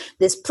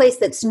this place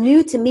that's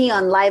new to me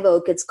on Live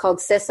Oak. It's called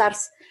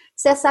Cesar's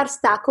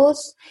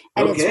Tacos,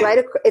 and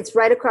it's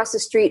right across the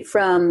street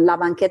from La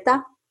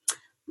Banqueta.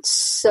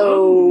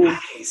 So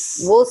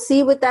nice. We'll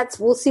see what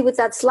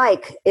that's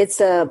like. It's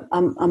a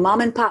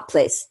mom and pop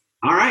place.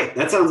 All right,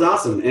 that sounds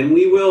awesome, and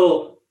we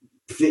will.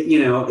 I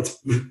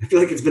feel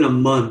like it's been a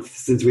month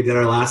since we did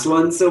our last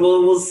one, so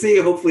we'll see.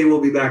 Hopefully, we'll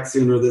be back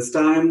sooner this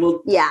time.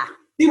 We'll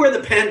see where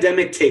the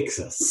pandemic takes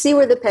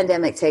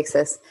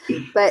us.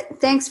 But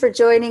thanks for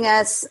joining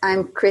us.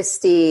 I'm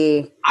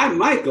Christy. I'm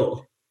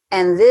Michael.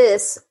 And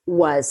this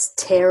was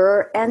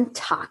Terror and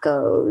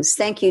Tacos.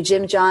 Thank you,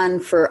 Jim John,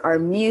 for our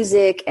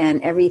music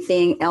and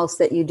everything else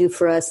that you do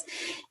for us.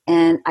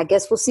 And I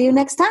guess we'll see you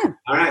next time.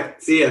 All right.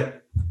 See ya.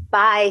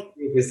 Bye.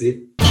 See you,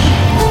 Christy.